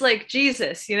 there's like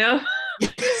Jesus, you know.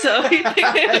 So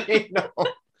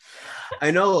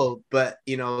I know, but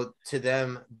you know, to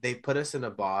them, they put us in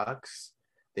a box.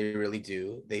 They really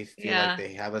do. They feel like yeah,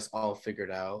 they have us all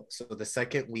figured out. So the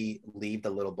second we leave the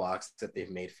little box that they've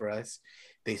made for us,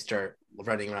 they start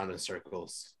running around in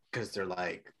circles because they're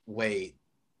like, wait,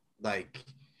 like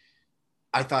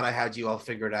I thought I had you all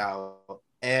figured out.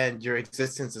 And your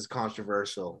existence is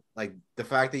controversial. Like the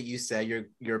fact that you said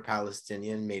you're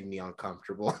Palestinian made me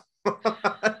uncomfortable.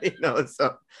 You know,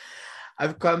 so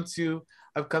I've come to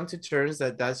terms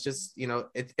that that's just, you know,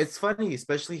 it's funny,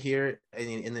 especially here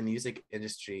in the music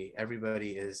industry.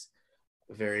 Everybody is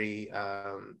very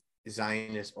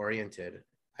Zionist oriented.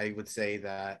 I would say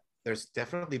that there's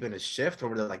definitely been a shift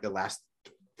over the last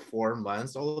 4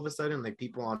 months. All of a sudden, like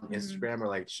people on Instagram are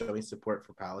like showing support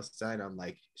for Palestine. I'm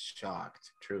like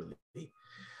shocked, truly.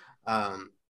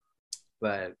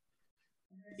 But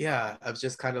yeah, I was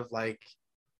just kind of like,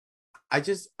 I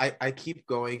keep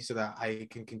going so that I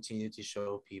can continue to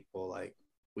show people like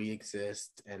we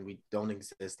exist and we don't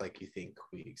exist like you think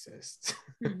we exist.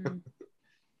 mm-hmm.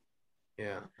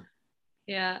 Yeah.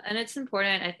 Yeah, and it's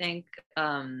important, I think,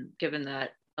 given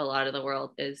that a lot of the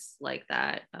world is like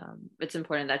that, it's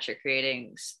important that you're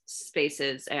creating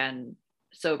spaces and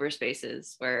sober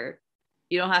spaces where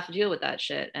you don't have to deal with that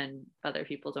shit and other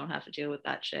people don't have to deal with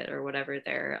that shit, or whatever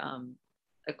their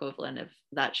equivalent of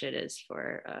that shit is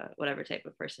for whatever type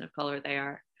of person of color they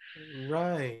are.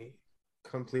 Right.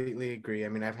 Completely agree. I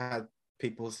mean, I've had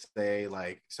people say,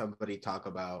 like, somebody talk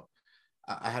about,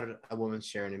 I had a woman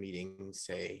share in a meeting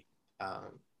say,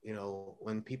 you know,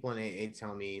 when people in AA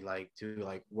tell me like to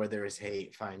like where there is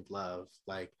hate, find love.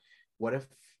 Like, what if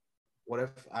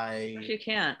I If you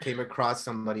can't. came across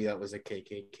somebody that was a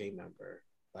KKK member?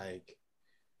 Like,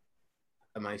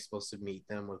 am I supposed to meet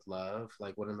them with love?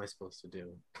 Like, what am I supposed to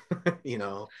do? You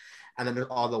know? And then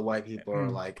all the white people are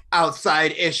like,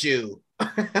 outside issue.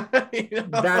 You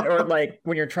know? That, or like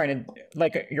when you're trying to,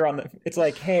 like, you're on the, it's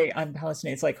like, hey, I'm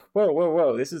Palestinian. It's like,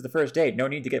 whoa, this is the first date. No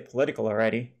need to get political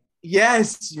already.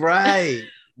 Yes, right.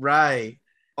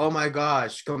 Oh my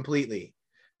gosh, completely.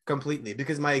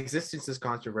 Because my existence is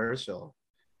controversial.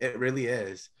 It really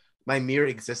is. My mere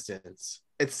existence.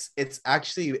 It's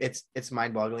actually it's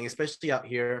mind-boggling, especially out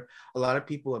here. A lot of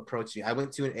people approach me. I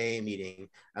went to an AA meeting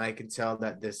and I can tell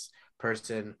that this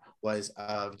person was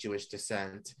of Jewish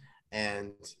descent,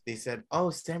 and they said, "Oh,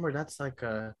 Stammer, that's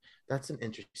an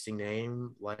interesting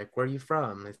name. Like, where are you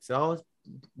from?" It's all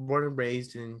born and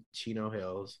raised in Chino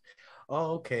Hills.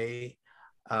 Oh, okay.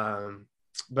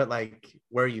 But like,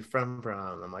 where are you from?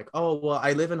 I'm like, oh, well,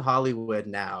 I live in Hollywood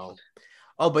now.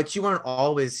 Oh, but you weren't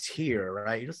always here,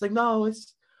 right? You're just like, no, I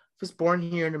was born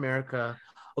here in America.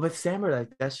 Oh, but Sammer, like,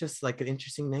 that's just like an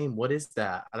interesting name. What is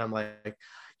that? And I'm like,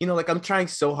 you know, like, I'm trying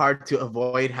so hard to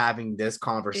avoid having this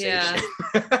conversation.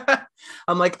 Yeah.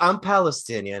 I'm like, I'm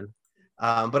Palestinian,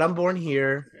 but I'm born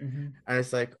here. Mm-hmm. And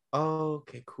it's like, oh,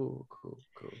 okay, cool.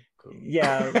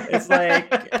 Yeah, it's like,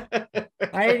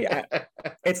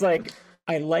 it's like,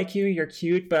 I like you, you're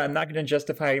cute, but I'm not going to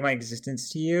justify my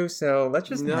existence to you. So let's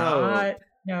just not.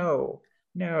 No.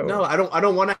 I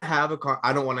don't want to have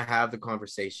the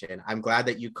conversation. I'm glad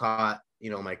that you caught,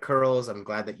 you know, my curls. I'm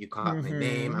glad that you caught my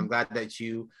name. I'm glad that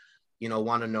you know,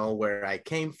 want to know where I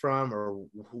came from or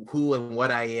who and what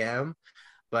I am.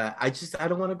 But I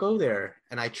don't want to go there.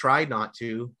 And I try not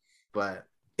to, but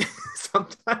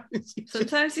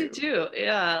sometimes you do.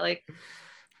 Yeah, like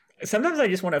sometimes I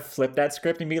just want to flip that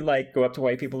script and be like, go up to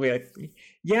white people and be like,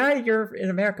 yeah, you're in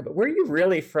America, but where are you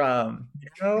really from? You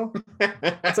know?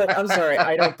 It's like, I'm sorry,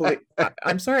 I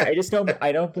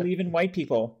don't believe in white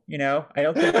people, you know? I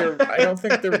don't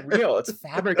think they're real. It's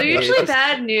fabricated. They're usually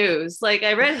bad news. Like,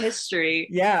 I read history.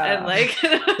 Yeah. And like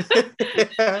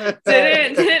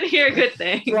didn't hear good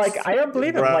things. Like, I don't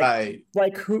believe it. Right.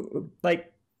 Like who, like,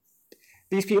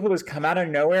 these people just come out of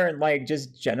nowhere and like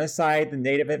just genocide the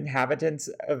native inhabitants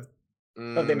of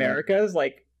the Americas.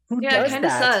 Like, who does that? Kind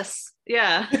of sus.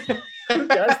 Yeah. Who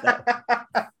does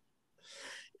that?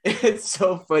 It's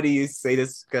so funny you say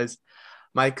this because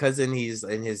my cousin, he's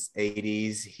in his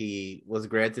 80s. He was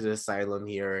granted asylum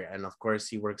here, and of course,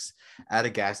 he works at a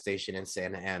gas station in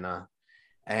Santa Ana.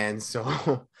 And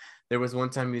so there was one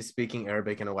time he was speaking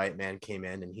Arabic, and a white man came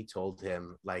in, and he told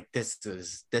him, like, this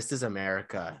is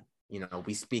America.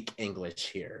 We speak English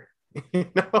here.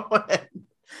 You know,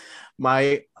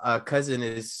 my cousin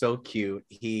is so cute.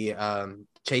 He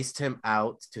chased him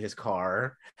out to his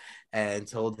car and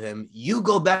told him, "You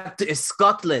go back to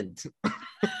Scotland."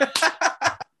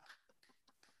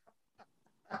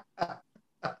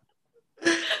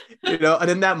 And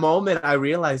in that moment, I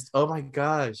realized, oh my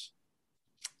gosh,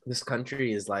 this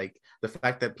country is like, the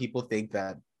fact that people think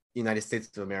that United States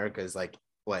of America is like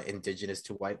what indigenous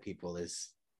to white people is.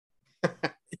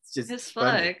 It's just It's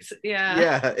funny. fucked. Yeah.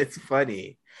 Yeah, it's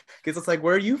funny because it's like,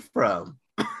 where are you from?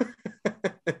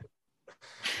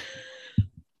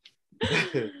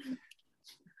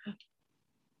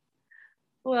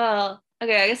 Well,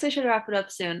 okay, I guess I should wrap it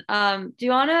up soon. Do you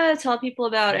want to tell people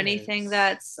about anything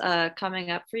Yes. that's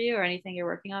coming up for you or anything you're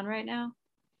working on right now?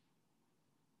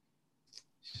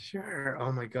 Sure.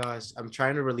 Oh my gosh. I'm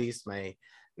trying to release my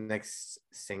next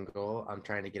single. I'm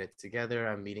trying to get it together.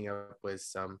 I'm meeting up with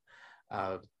some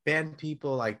band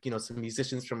people, like, some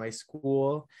musicians from my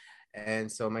school.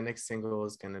 And so my next single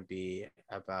is going to be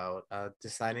about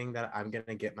deciding that I'm going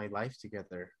to get my life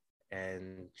together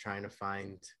and trying to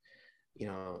find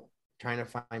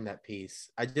that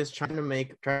peace. I just trying to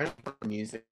put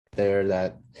music there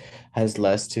that has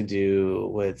less to do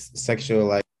with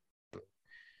sexualizing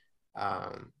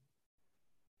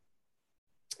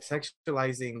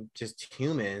just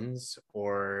humans,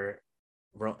 or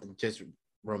just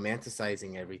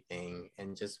romanticizing everything,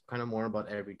 and just kind of more about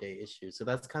everyday issues. So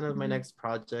that's kind of my next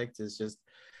project, is just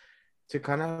to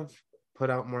kind of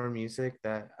put out more music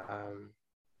that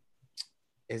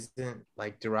isn't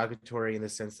like derogatory in the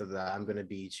sense of that I'm going to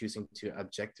be choosing to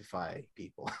objectify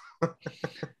people.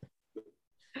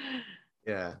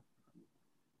 Yeah.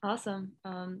 Awesome.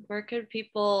 Where could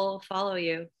people follow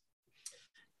you?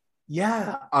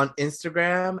 Yeah, on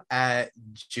Instagram at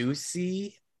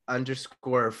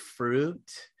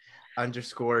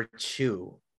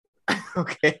juicy_fruit_chew.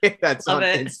 Okay, that's Love on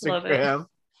it. Instagram.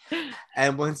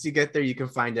 And once you get there, you can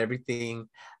find everything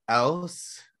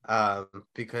else,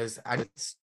 because I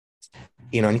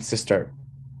need to start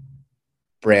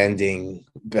branding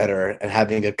better and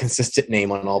having a consistent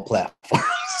name on all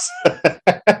platforms.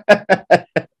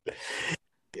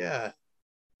 Yeah.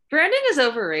 Branding is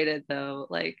overrated though.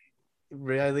 Like,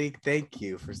 really? Thank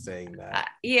you for saying that.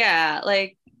 Yeah,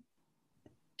 like,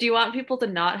 do you want people to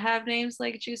not have names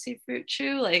like Juicy Fruit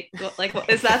Chew? Like,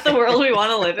 is that the world we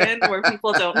want to live in, where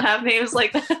people don't have names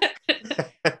like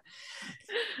that?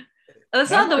 That's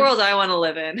not the world I want to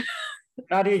live in.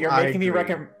 Nadia, you're making me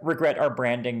regret our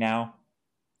branding now.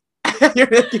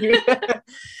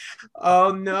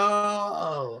 Oh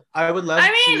no! I would love. I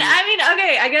mean,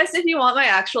 okay. I guess if you want my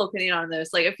actual opinion on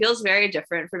this, like, it feels very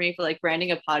different for me for like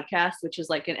branding a podcast, which is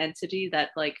like an entity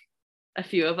that like a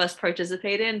few of us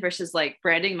participate in, versus like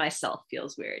branding myself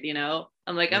feels weird.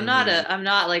 I'm like, I'm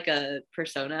not like a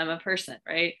persona. I'm a person,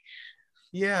 right?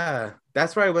 Yeah,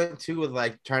 that's where I went to with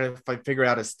like trying to figure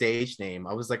out a stage name.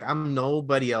 I was like, I'm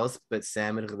nobody else but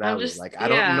Sam and Ghrawi. Like, I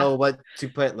don't know what to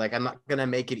put. Like, I'm not gonna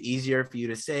make it easier for you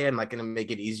to say. I'm not gonna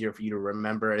make it easier for you to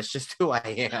remember. It's just who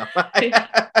I am.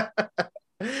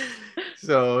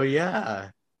 So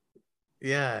yeah.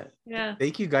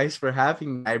 Thank you guys for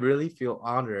having me. I really feel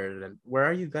honored. And where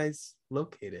are you guys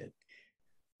located?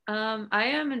 I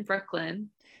am in Brooklyn,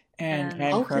 and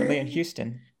I'm currently in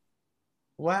Houston.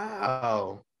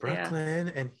 Wow, Brooklyn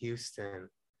and Houston.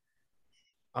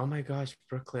 Oh my gosh,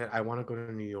 Brooklyn. I want to go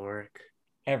to New York.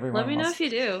 Let me know if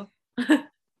you do.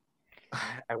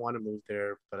 I want to move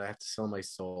there, but I have to sell my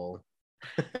soul.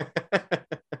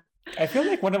 I feel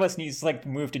like one of us needs to like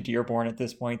move to Dearborn at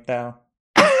this point, though.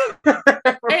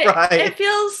 It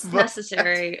feels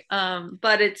necessary,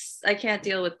 but I can't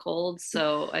deal with cold,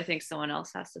 so I think someone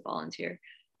else has to volunteer.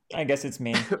 I guess it's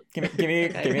me. Give me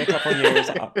a couple years.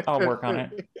 I'll work on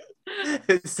it.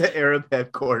 It's the Arab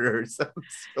headquarters. I'm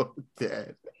so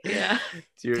dead. Yeah.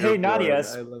 Hey, Nadia.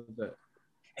 I love that.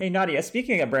 Hey, Nadia.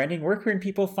 Speaking of branding, where can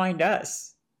people find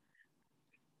us?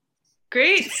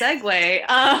 Great segue.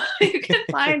 You can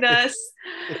find us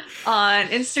on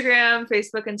Instagram,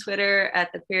 Facebook, and Twitter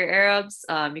at The Queer Arabs.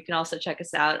 You can also check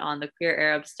us out on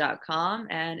thequeerarabs.com.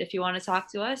 And if you want to talk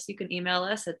to us, you can email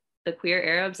us at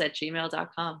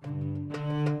thequeerarabs@gmail.com.